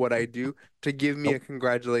and know what I do to give me a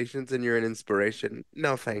congratulations and you're an inspiration.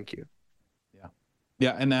 No, thank you.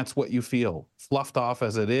 Yeah, and that's what you feel, fluffed off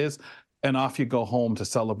as it is, and off you go home to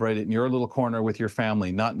celebrate it in your little corner with your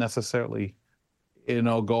family, not necessarily,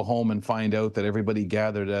 go home and find out that everybody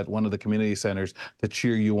gathered at one of the community centers to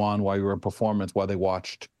cheer you on while you were in performance, while they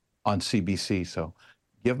watched on CBC. So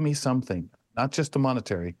give me something, not just a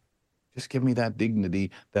monetary, just give me that dignity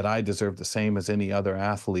that I deserve, the same as any other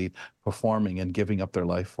athlete performing and giving up their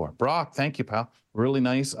life for. Brock, thank you, pal. Really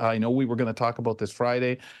nice. I know we were going to talk about this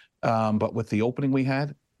Friday, but with the opening we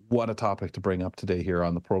had, what a topic to bring up today here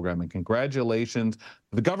on the program. And congratulations to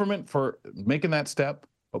the government for making that step,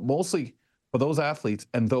 but mostly for those athletes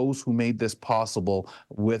and those who made this possible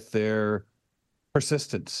with their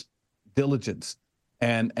persistence, diligence,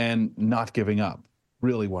 and not giving up.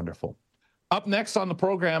 Really wonderful. Up next on the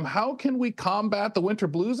program, how can we combat the winter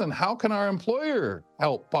blues and how can our employer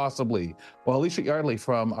help possibly? Well, Elysia Yardley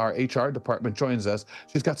from our HR department joins us.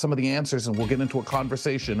 She's got some of the answers and we'll get into a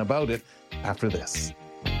conversation about it after this.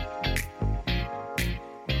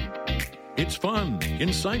 It's fun,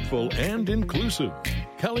 insightful, and inclusive.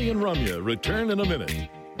 Kelly and Ramya return in a minute.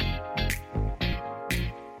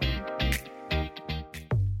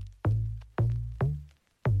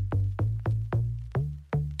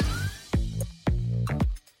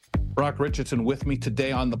 Brock Richardson with me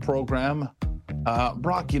today on the program.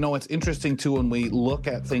 Brock, it's interesting too when we look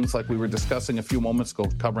at things like we were discussing a few moments ago,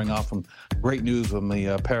 covering off some great news from the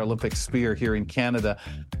Paralympic spear here in Canada.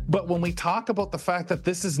 But when we talk about the fact that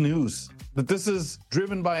this is news, that this is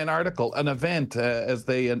driven by an article, an event, as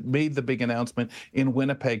they made the big announcement in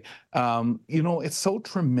Winnipeg, it's so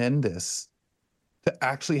tremendous to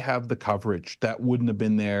actually have the coverage that wouldn't have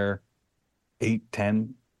been there 8,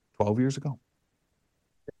 10, 12 years ago.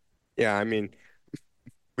 Yeah, I mean,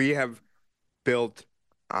 we have built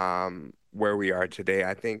where we are today.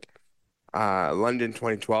 I think London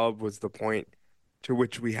 2012 was the point to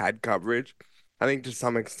which we had coverage. I think to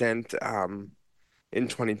some extent in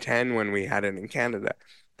 2010 when we had it in Canada,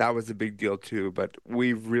 that was a big deal too. But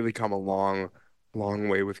we've really come a long, long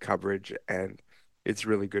way with coverage, and it's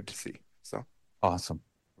really good to see. So awesome.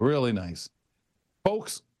 Really nice.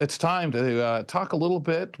 Folks, it's time to talk a little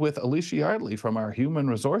bit with Elysia Yardley from our Human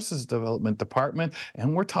Resources Development Department,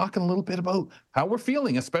 and we're talking a little bit about how we're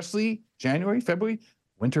feeling, especially January, February,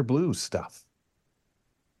 winter blues stuff.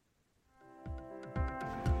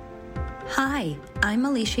 Hi, I'm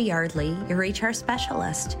Elysia Yardley, your HR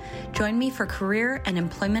specialist. Join me for career and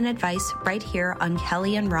employment advice right here on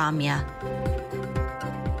Kelly and Ramya.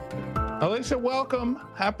 Elysia, welcome.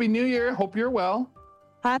 Happy New Year. Hope you're well.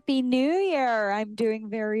 Happy New Year. I'm doing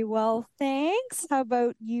very well, thanks. How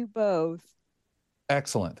about you both?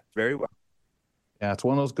 Excellent. Very well. Yeah, it's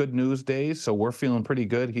one of those good news days, so we're feeling pretty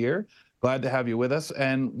good here. Glad to have you with us.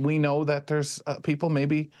 And we know that there's people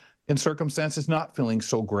maybe in circumstances not feeling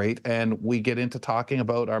so great, and we get into talking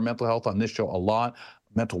about our mental health on this show a lot,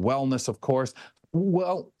 mental wellness, of course.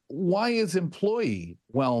 Well, why is employee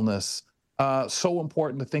wellness so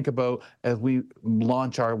important to think about as we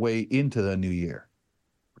launch our way into the new year?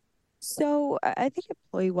 So I think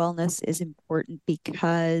employee wellness is important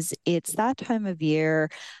because it's that time of year.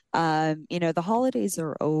 The holidays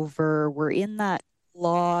are over. We're in that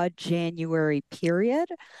law January period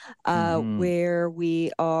where we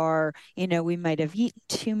are, we might have eaten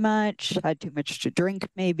too much, had too much to drink,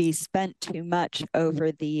 maybe spent too much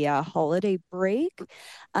over the holiday break.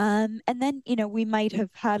 And then, we might have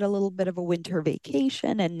had a little bit of a winter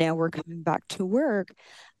vacation and now we're coming back to work.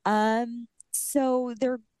 So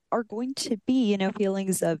there are going to be,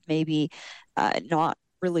 feelings of maybe not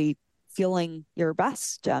really feeling your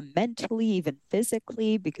best mentally, even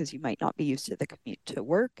physically, because you might not be used to the commute to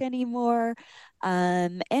work anymore.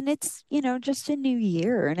 And it's, just a new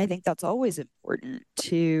year. And I think that's always important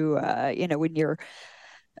to, when you're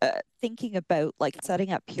thinking about like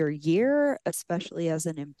setting up your year, especially as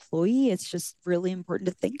an employee, it's just really important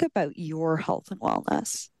to think about your health and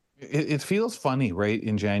wellness. It feels funny, right,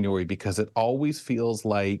 in January, because it always feels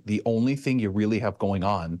like the only thing you really have going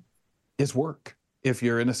on is work. If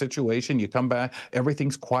you're in a situation, you come back,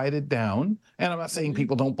 everything's quieted down. And I'm not saying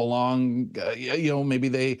people don't belong, maybe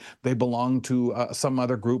they belong to some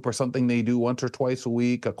other group or something they do once or twice a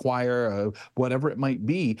week, a choir, whatever it might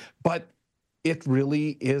be. But it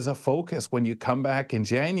really is a focus when you come back in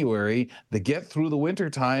January to get through the winter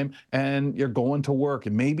time and you're going to work.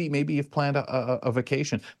 And maybe you've planned a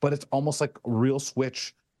vacation, but it's almost like a real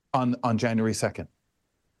switch on January 2nd.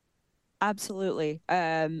 Absolutely.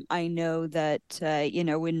 I know that,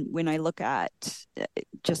 when I look at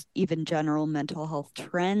just even general mental health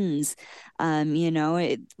trends,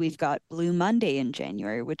 we've got Blue Monday in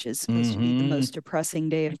January, which is supposed to be the most depressing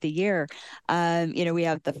day of the year. We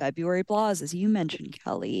have the February Blahs, as you mentioned,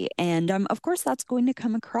 Kelly. And of course, that's going to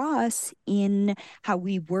come across in how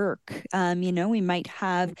we work. We might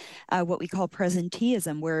have what we call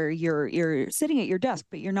presenteeism, where you're sitting at your desk,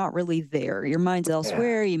 but you're not really there. Your mind's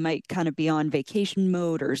elsewhere. You might kind of be on vacation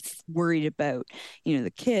mode or worried about,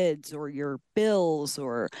 the kids or your bills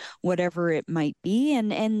or whatever it might be.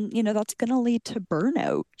 And that's going to lead to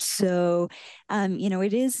burnout. So,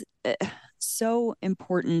 it is so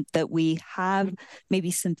important that we have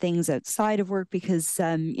maybe some things outside of work because,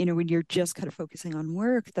 when you're just kind of focusing on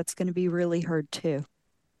work, that's going to be really hard too.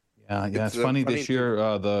 Yeah, it's funny this year.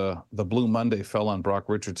 The Blue Monday fell on Brock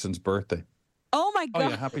Richardson's birthday. Oh my God! Oh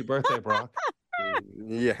yeah, happy birthday, Brock!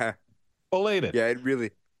 Yeah, belated. Yeah,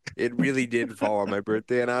 it really did fall on my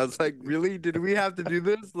birthday, and I was like, really? Did we have to do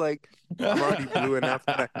this? Like, I'm already blue enough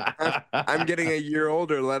that I'm getting a year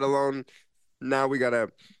older, let alone now we gotta,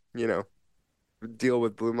 deal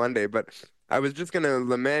with Blue Monday. But I was just gonna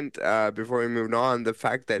lament before we moved on the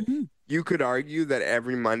fact that you could argue that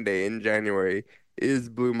every Monday in January is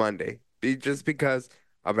Blue Monday, just because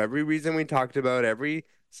of every reason we talked about, every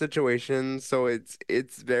situation. So it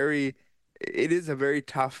is a very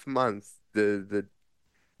tough month. The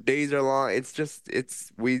days are long.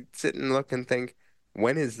 We sit and look and think,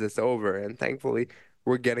 when is this over? And thankfully,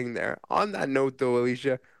 we're getting there. On that note, though,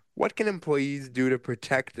 Elysia, what can employees do to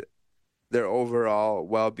protect their overall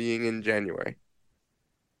well-being in January?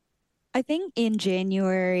 I think in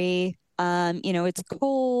January, it's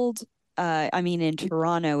cold. In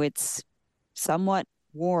Toronto, it's somewhat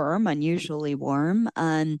warm, unusually warm,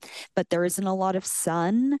 but there isn't a lot of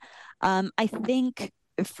sun. I think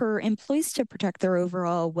for employees to protect their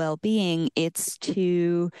overall well-being, it's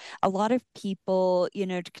to a lot of people,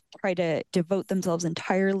 to try to devote themselves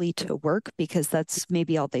entirely to work because that's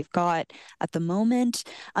maybe all they've got at the moment.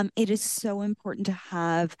 It is so important to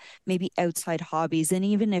have maybe outside hobbies. And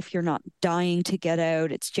even if you're not dying to get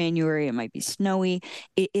out, it's January, it might be snowy.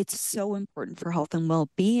 It's so important for health and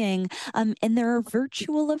well-being. And there are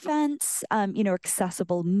virtual events,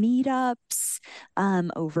 accessible meetups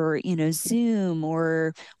over, Zoom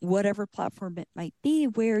or whatever platform it might be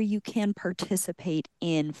where you can participate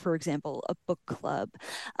in, for example, a book club.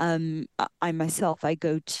 I myself, I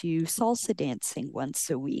go to salsa dancing once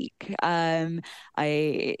a week. I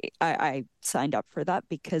signed up for that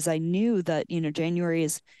because I knew that, January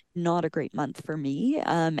is not a great month for me.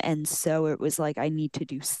 And so it was like, I need to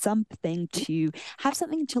do something to have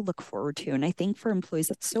something to look forward to. And I think for employees,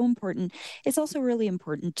 that's so important. It's also really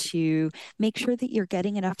important to make sure that you're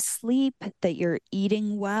getting enough sleep, that you're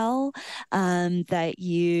eating well, that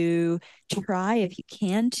you try, if you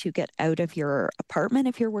can, to get out of your apartment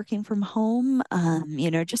if you're working from home,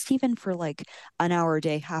 just even for like an hour a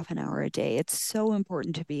day, half an hour a day. It's so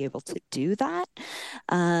important to be able to do that.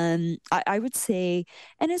 I would say,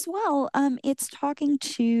 and as well, it's talking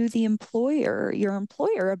to your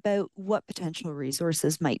employer about what potential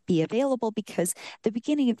resources might be available, because the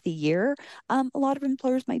beginning of the year, a lot of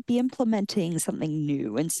employers might be implementing something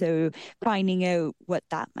new. And so finding out what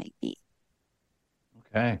that might be.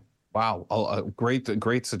 Okay. Wow.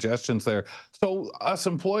 Great suggestions there. So us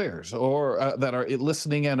employers or that are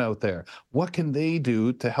listening in out there, what can they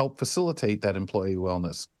do to help facilitate that employee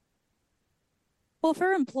wellness? Well,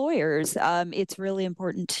 for employers, it's really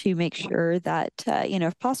important to make sure that,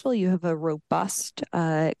 if possible, you have a robust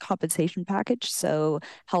compensation package. So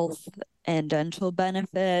health and dental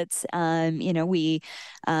benefits, we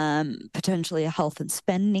potentially a health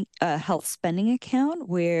spending account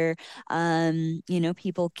where,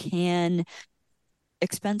 people can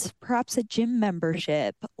expense perhaps a gym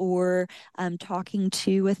membership or talking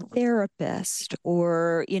to a therapist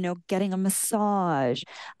or getting a massage.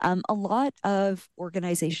 A lot of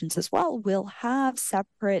organizations as well will have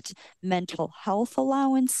separate mental health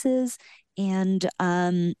allowances and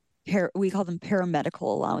we call them paramedical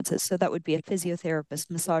allowances. So that would be a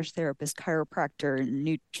physiotherapist, massage therapist, chiropractor,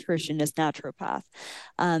 nutritionist, naturopath,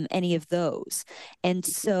 any of those. And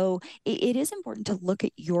so it is important to look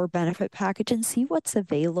at your benefit package and see what's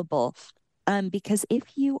available. Because if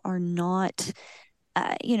you are not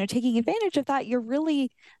taking advantage of that, you're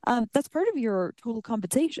really, that's part of your total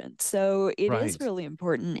compensation. So it is really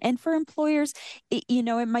important. And for employers, it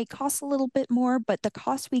might cost a little bit more, but the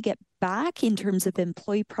cost we get back in terms of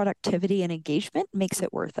employee productivity and engagement makes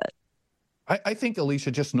it worth it. I think,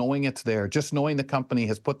 Elysia, just knowing it's there, just knowing the company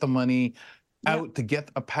has put the money out to get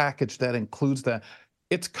a package that includes that,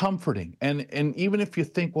 it's comforting. And even if you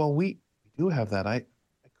think, well, we do have that, I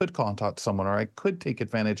could call and talk to someone, or I could take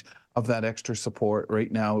advantage of that extra support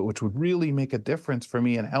right now, which would really make a difference for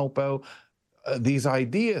me and help out these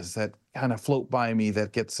ideas that kind of float by me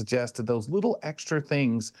that get suggested, those little extra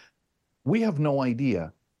things. We have no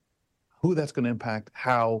idea who that's going to impact,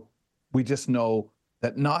 how. We just know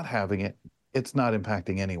that not having it, it's not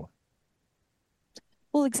impacting anyone.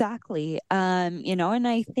 Well, exactly. And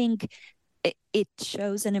I think it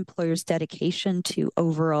shows an employer's dedication to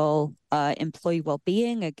overall employee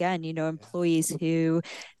well-being. Again, employees who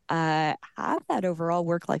have that overall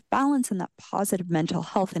work-life balance and that positive mental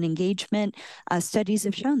health and engagement. Studies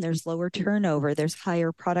have shown there's lower turnover, there's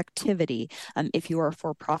higher productivity. If you are a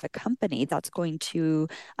for-profit company, that's going to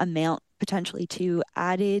amount potentially to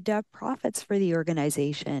added profits for the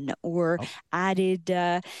organization, or added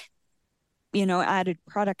added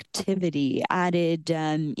productivity, added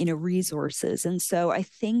resources. And so I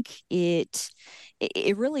think it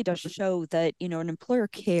really does show that an employer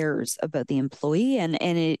cares about the employee, and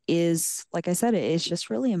it is, like I said, it's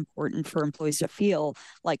just really important for employees to feel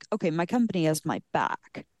like, okay, my company has my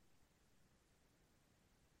back.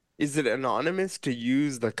 Is it anonymous to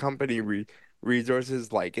use the company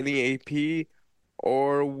resources like in the AP,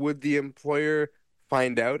 or would the employer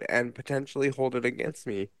find out and potentially hold it against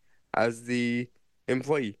me as the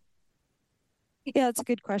employee? Yeah, that's a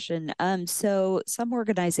good question. So some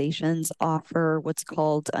organizations offer what's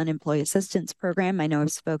called an employee assistance program. I know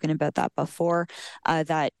I've spoken about that before.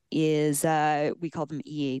 That is, we call them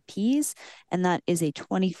EAPs, and that is a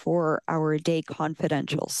 24-hour-a-day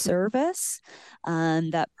confidential service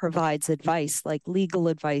that provides advice like legal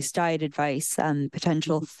advice, diet advice,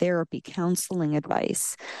 potential therapy, counseling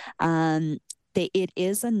advice. It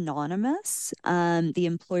is anonymous. The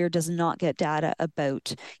employer does not get data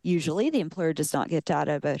about, usually the employer does not get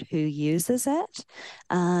data about who uses it.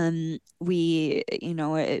 We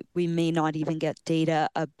may not even get data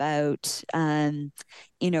about,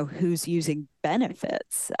 who's using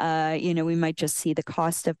benefits. We might just see the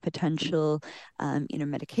cost of potential,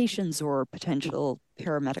 medications or potential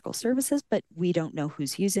paramedical services, but we don't know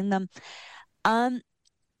who's using them. Could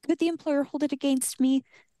the employer hold it against me?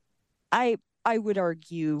 I would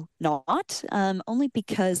argue not, only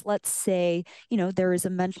because, let's say, there is a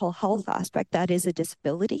mental health aspect that is a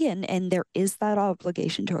disability, and there is that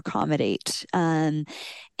obligation to accommodate. And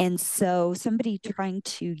so somebody trying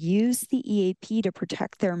to use the EAP to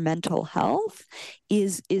protect their mental health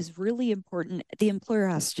is really important. The employer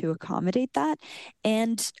has to accommodate that.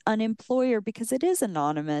 And an employer, because it is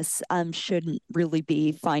anonymous, shouldn't really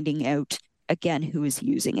be finding out again who is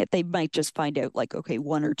using it. They might just find out like, okay,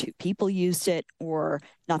 1 or 2 people used it, or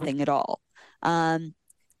nothing at all.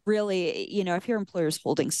 Really, if your employer is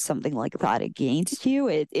holding something like that against you,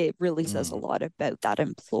 it really says a lot about that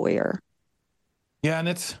employer. Yeah, and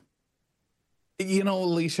it's,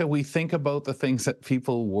 Elysia, we think about the things that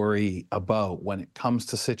people worry about when it comes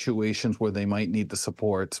to situations where they might need the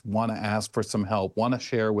support, want to ask for some help, want to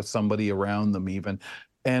share with somebody around them even,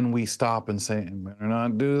 and we stop and say, better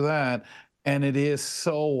not do that. And it is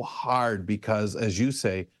so hard because, as you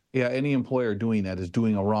say, yeah, any employer doing that is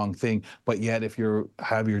doing a wrong thing. But yet, if you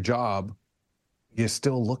have your job, you're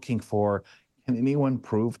still looking for, can anyone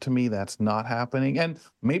prove to me that's not happening? And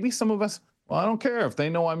maybe some of us, well, I don't care if they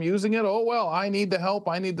know I'm using it. Oh, well, I need the help.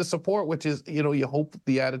 I need the support, which is, you hope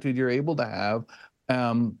the attitude you're able to have.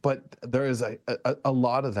 But there is a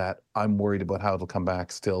lot of that. I'm worried about how it'll come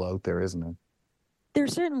back still out there, isn't it? There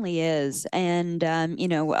certainly is. And,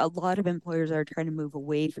 a lot of employers are trying to move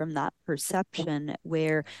away from that perception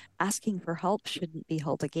where asking for help shouldn't be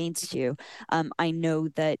held against you. I know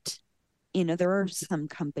that, there are some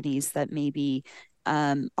companies that maybe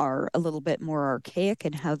are a little bit more archaic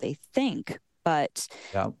in how they think. But,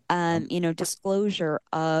 disclosure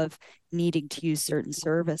of needing to use certain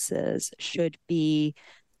services should be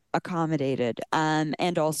accommodated.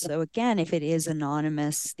 And also, again, if it is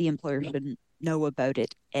anonymous, the employer shouldn't know about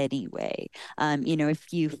it anyway.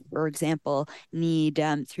 If you, for example, need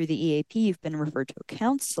through the EAP, you've been referred to a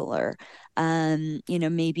counselor,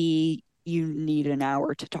 maybe you need an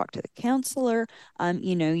hour to talk to the counselor.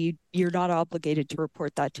 You're not obligated to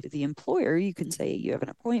report that to the employer. You can say you have an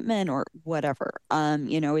appointment or whatever.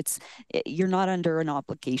 You're not under an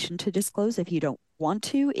obligation to disclose if you don't want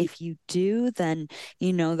to. If you do, then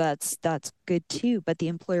that's good too. But the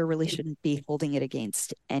employer really shouldn't be holding it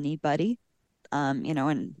against anybody.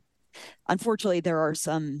 And unfortunately, there are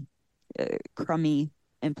some crummy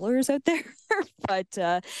employers out there, but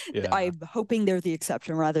I'm hoping they're the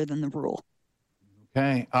exception rather than the rule.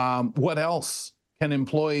 Okay. What else can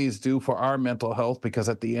employees do for our mental health? Because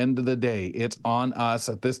at the end of the day, it's on us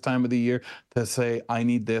at this time of the year to say, I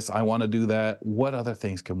need this, I want to do that. What other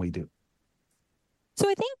things can we do? So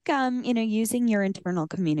I think, using your internal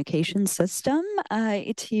communication system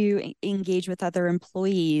to engage with other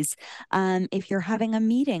employees. If you're having a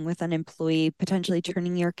meeting with an employee, potentially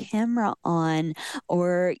turning your camera on,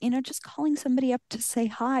 or, just calling somebody up to say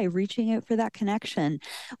hi, reaching out for that connection.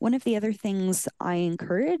 One of the other things I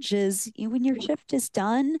encourage is when your shift is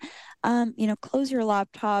done, close your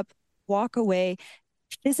laptop, walk away,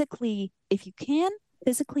 physically, if you can,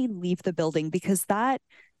 physically leave the building, because that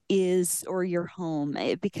is, or your home,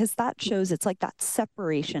 because that shows it's like that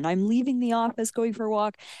separation. I'm leaving the office, going for a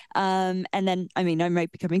walk, and then, I mean, I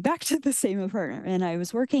might be coming back to the same apartment I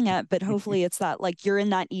was working at, but hopefully it's that, like, you're in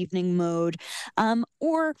that evening mode,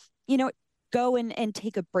 or, you know, go and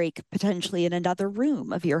take a break potentially in another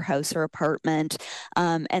room of your house or apartment,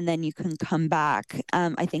 and then you can come back.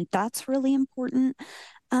 I think that's really important.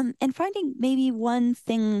 And finding maybe one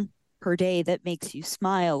thing per day that makes you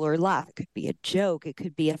smile or laugh. It could be a joke. It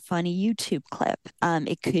could be a funny YouTube clip.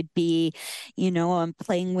 It could be, you know,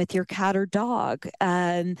 playing with your cat or dog.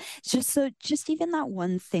 Just even that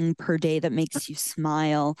one thing per day that makes you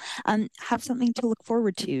smile. Have something to look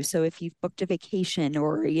forward to. So if you've booked a vacation,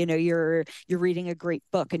 or, you know, you're reading a great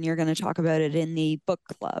book and you're going to talk about it in the book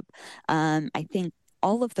club, I think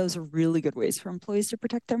all of those are really good ways for employees to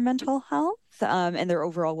protect their mental health, and their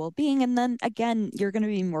overall well-being. And then again, you're going to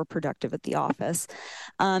be more productive at the office.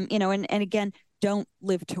 You know, and again, don't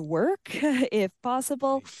live to work if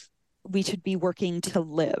possible. We should be working to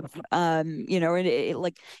live. You know,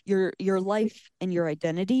 like your life and your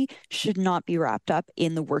identity should not be wrapped up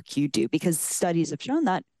in the work you do, because studies have shown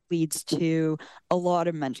that leads to a lot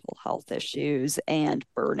of mental health issues and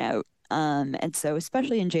burnout. And so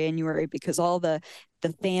especially in January, because all the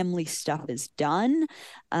family stuff is done,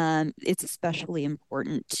 it's especially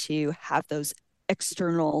important to have those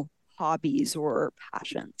external hobbies or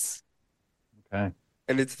passions. Okay.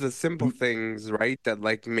 And it's the simple things, right, that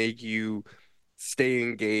like make you stay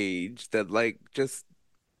engaged, that like just,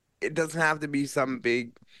 it doesn't have to be some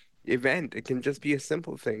big event. It can just be a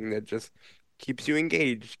simple thing that just keeps you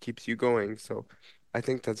engaged, keeps you going. So I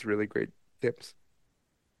think that's really great tips.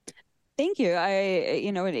 Thank you.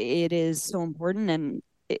 You know, it is so important, and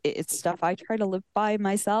it's stuff I try to live by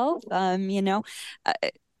myself. You know,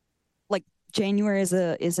 like January is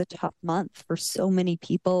a tough month for so many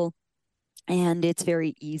people. And it's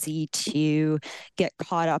very easy to get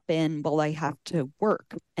caught up in, well, I have to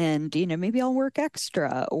work, and, you know, maybe I'll work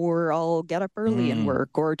extra, or I'll get up early and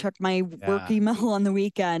work, or check my work email on the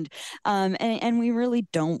weekend. And we really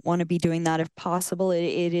don't want to be doing that if possible.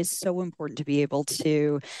 It is so important to be able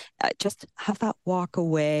to just have that walk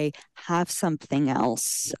away, have something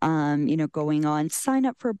else, you know, going on. Sign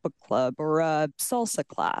up for a book club or a salsa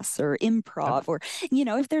class or improv, or, you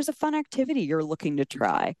know, if there's a fun activity you're looking to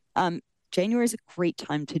try. January is a great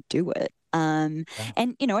time to do it. And,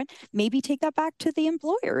 you know, maybe take that back to the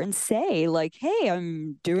employer and say, like, hey,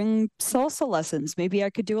 I'm doing salsa lessons. Maybe I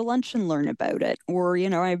could do a lunch and learn about it. Or, you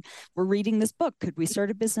know, we're reading this book. Could we start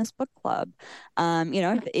a business book club? You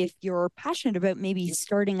know, if you're passionate about maybe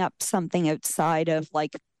starting up something outside of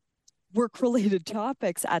like work-related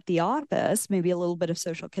topics at the office, maybe a little bit of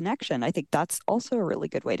social connection, I think that's also a really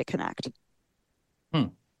good way to connect.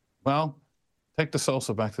 Well, take the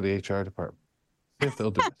salsa back to the HR department. See if they'll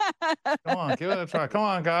do it. Come on, give it a try. Come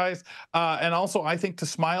on, guys. And also, I think to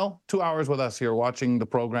smile, 2 hours with us here, watching the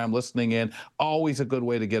program, listening in, always a good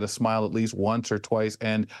way to get a smile at least once or twice.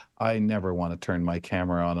 And I never want to turn my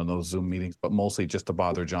camera on in those Zoom meetings, but mostly just to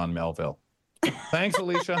bother John Melville. Thanks,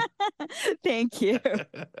 Elysia. Thank you.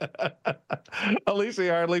 Elysia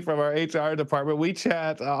Yardley from our HR department. We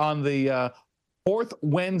chat on the fourth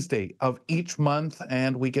Wednesday of each month,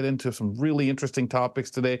 and we get into some really interesting topics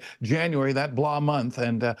today. January, that blah month,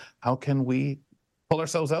 and how can we pull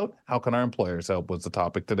ourselves out? How can our employers help was the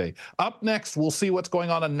topic today. Up next, we'll see what's going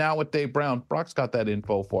on Now with Dave Brown. Brock's got that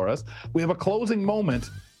info for us. We have a closing moment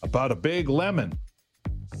about a big lemon.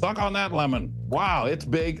 Suck on that lemon. Wow, it's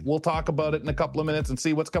big. We'll talk about it in a couple of minutes and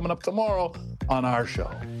see what's coming up tomorrow on our show.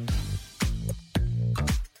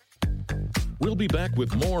 We'll be back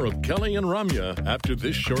with more of Kelly and Ramya after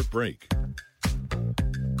this short break.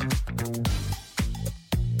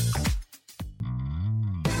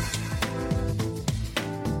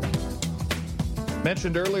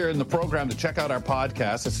 Mentioned earlier in the program to check out our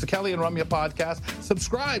podcast. It's the Kelly and Ramya podcast.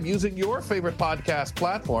 Subscribe using your favorite podcast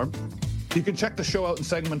platform. You can check the show out in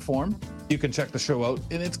segment form. You can check the show out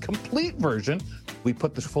in its complete version. We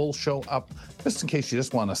put the full show up just in case you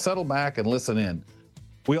just want to settle back and listen in.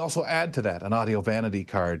 We also add to that an audio vanity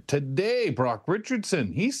card. Today, Brock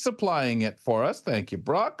Richardson, he's supplying it for us. Thank you,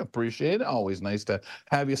 Brock. Appreciate it. Always nice to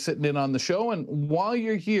have you sitting in on the show. And while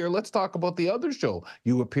you're here, let's talk about the other show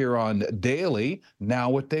you appear on daily,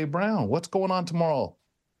 Now with Dave Brown. What's going on tomorrow?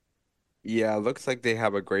 Yeah, looks like they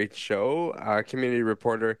have a great show. Community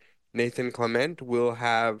reporter Nathan Clement will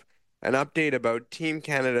have an update about Team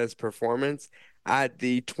Canada's performance at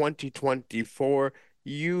the 2024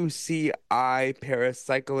 UCI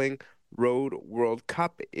Paracycling Road World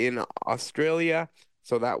Cup in Australia.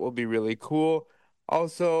 So that will be really cool.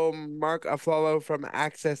 Also, Mark Aflalo from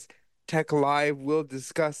Access Tech Live, we'll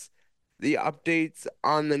discuss the updates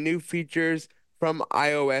on the new features from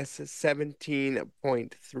iOS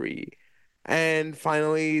 17.3. And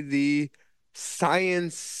finally, the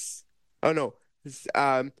Sundance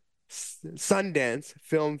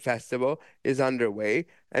Film Festival is underway.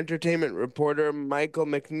 Entertainment reporter Michael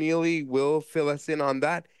McNeely will fill us in on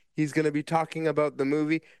that. He's going to be talking about the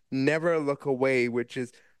movie Never Look Away, which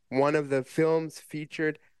is one of the films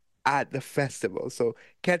featured at the festival. So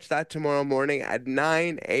catch that tomorrow morning at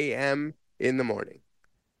 9 a.m. in the morning.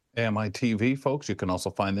 AMI TV, folks. You can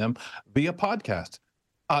also find them via podcast.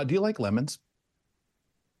 Do you like lemons?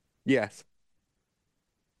 Yes.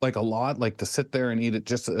 Like a lot? Like to sit there and eat it,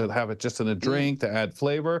 just have it just in a drink to add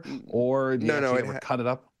flavor? Or do you ever cut it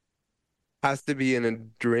up? Has to be in a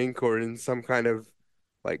drink or in some kind of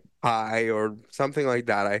like pie or something like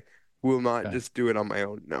that. I will not just do it on my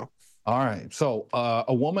own. No. All right. So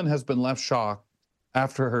a woman has been left shocked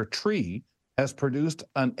after her tree has produced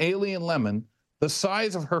an alien lemon the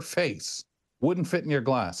size of her face. Wouldn't fit in your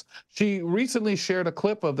glass. She recently shared a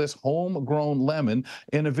clip of this homegrown lemon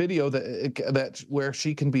in a video that where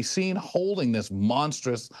she can be seen holding this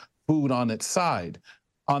monstrous food on its side.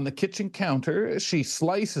 On the kitchen counter, she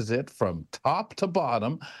slices it from top to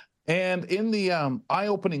bottom. And in the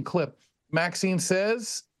eye-opening clip, Maxine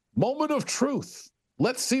says, "Moment of truth.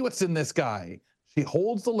 Let's see what's in this guy." She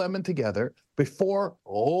holds the lemon together before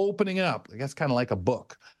opening it up. I guess kind of like a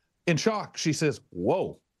book. In shock, she says,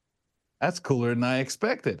 "Whoa, that's cooler than I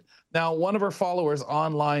expected." Now, one of her followers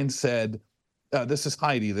online said, this is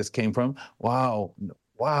Heidi, this came from, wow,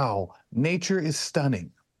 nature is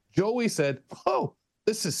stunning. Joey said, "Oh,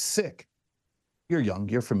 this is sick." You're young,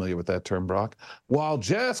 you're familiar with that term, Brock. While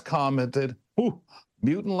Jess commented, "Ooh,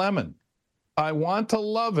 mutant lemon. I want to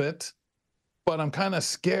love it, but I'm kind of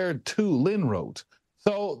scared too," Lynn wrote.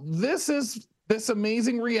 So this is this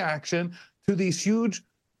amazing reaction to these huge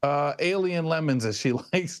alien lemons, as she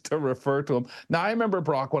likes to refer to them. Now, I remember,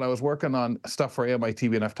 Brock, when I was working on stuff for AMI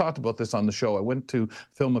TV, and I've talked about this on the show, I went to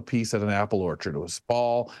film a piece at an apple orchard. It was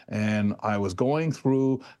fall, and I was going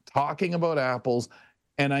through talking about apples,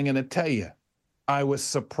 and I'm going to tell you, I was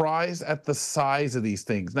surprised at the size of these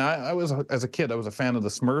things. Now, as a kid, I was a fan of the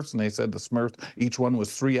Smurfs, and they said the Smurfs, each one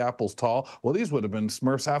was 3 apples tall. Well, these would have been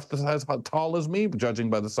Smurfs half the size, how tall as me, judging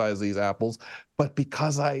by the size of these apples. But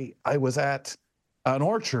because I was at an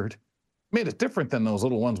orchard, made it different than those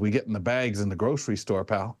little ones we get in the bags in the grocery store,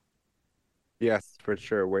 pal. Yes, for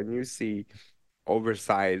sure. When you see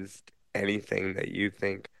oversized anything that you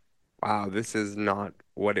think, wow, this is not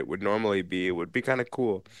what it would normally be, it would be kind of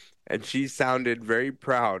cool. And she sounded very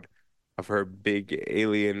proud of her big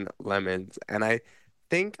alien lemons. And I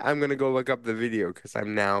think I'm going to go look up the video because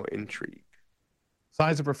I'm now intrigued.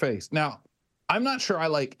 Size of her face. Now, I'm not sure I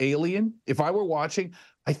like alien. If I were watching,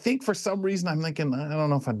 I think for some reason I'm thinking, I don't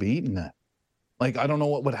know if I'd be eating that. Like, I don't know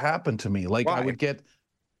what would happen to me. Like, I would get,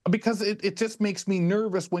 because it just makes me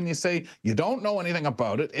nervous when you say you don't know anything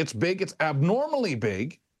about it. It's big. It's abnormally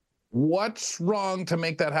big. What's wrong to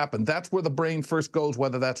make that happen? That's where the brain first goes,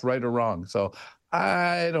 whether that's right or wrong. So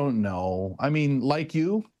I don't know. I mean, like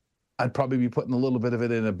you, I'd probably be putting a little bit of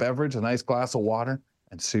it in a beverage, a nice glass of water,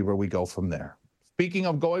 and see where we go from there. Speaking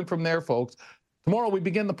of going from there, folks, tomorrow we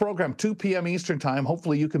begin the program, 2 p.m. Eastern Time.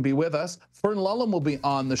 Hopefully you can be with us. Fern Lulham will be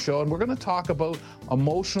on the show, and we're going to talk about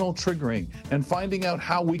emotional triggering and finding out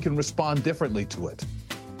how we can respond differently to it.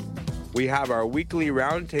 We have our weekly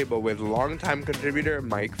roundtable with longtime contributor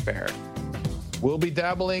Mike Fair. We'll be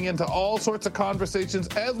dabbling into all sorts of conversations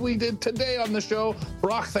as we did today on the show.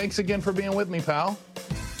 Brock, thanks again for being with me, pal.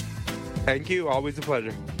 Thank you. Always a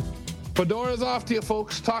pleasure. Fedora's off to you,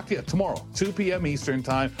 folks. Talk to you tomorrow, 2 p.m. Eastern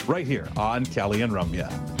Time, right here on Kelly and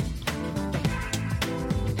Ramya.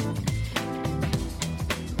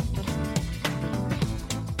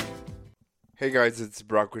 Hey guys, it's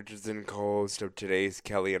Brock Richardson, co-host of today's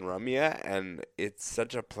Kelly and Ramya, and it's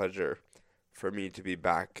such a pleasure for me to be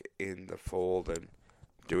back in the fold and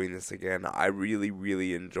doing this again. I really,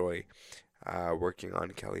 really enjoy working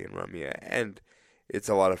on Kelly and Ramya, and it's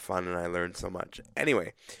a lot of fun, and I learned so much.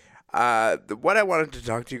 Anyway, what I wanted to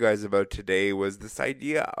talk to you guys about today was this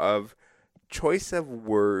idea of choice of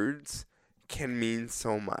words can mean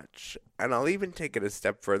so much, and I'll even take it a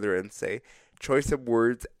step further and say choice of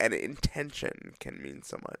words and intention can mean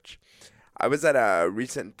so much. I was at a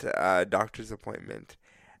recent doctor's appointment,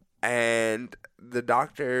 and the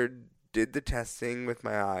doctor did the testing with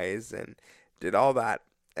my eyes and did all that.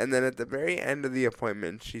 And then at the very end of the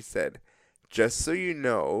appointment, she said, "Just so you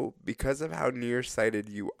know, because of how nearsighted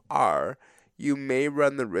you are, you may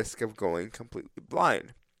run the risk of going completely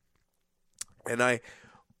blind." And I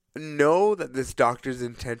know that this doctor's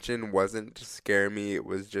intention wasn't to scare me. It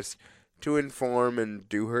was just to inform and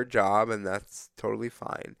do her job, and that's totally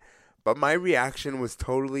fine. But my reaction was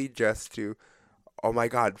totally just to, oh my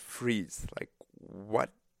God, freeze. Like,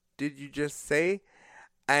 what did you just say?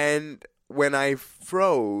 And when I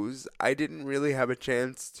froze, I didn't really have a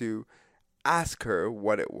chance to ask her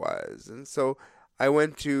what it was. And so I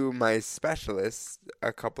went to my specialist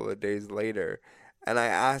a couple of days later, and I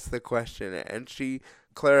asked the question, and she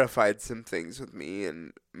clarified some things with me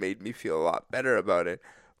and made me feel a lot better about it.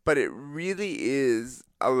 But it really is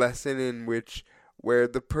a lesson in which where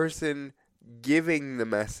the person giving the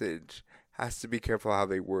message has to be careful how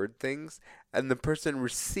they word things, and the person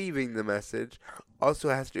receiving the message also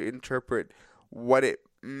has to interpret what it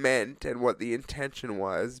meant and what the intention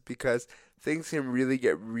was, because things can really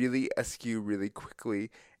get really askew really quickly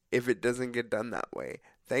if it doesn't get done that way.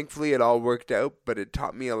 Thankfully, it all worked out, but it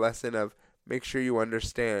taught me a lesson of make sure you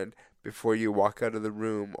understand before you walk out of the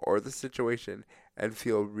room or the situation and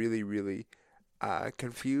feel really, really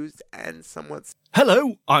confused and somewhat...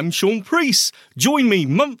 Hello, I'm Sean Priest. Join me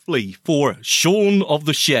monthly for Sean of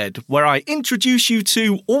the Shed, where I introduce you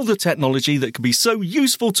to all the technology that can be so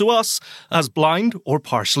useful to us as blind or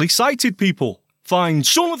partially sighted people. Find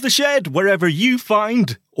Sean of the Shed wherever you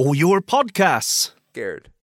find all your podcasts. Scared.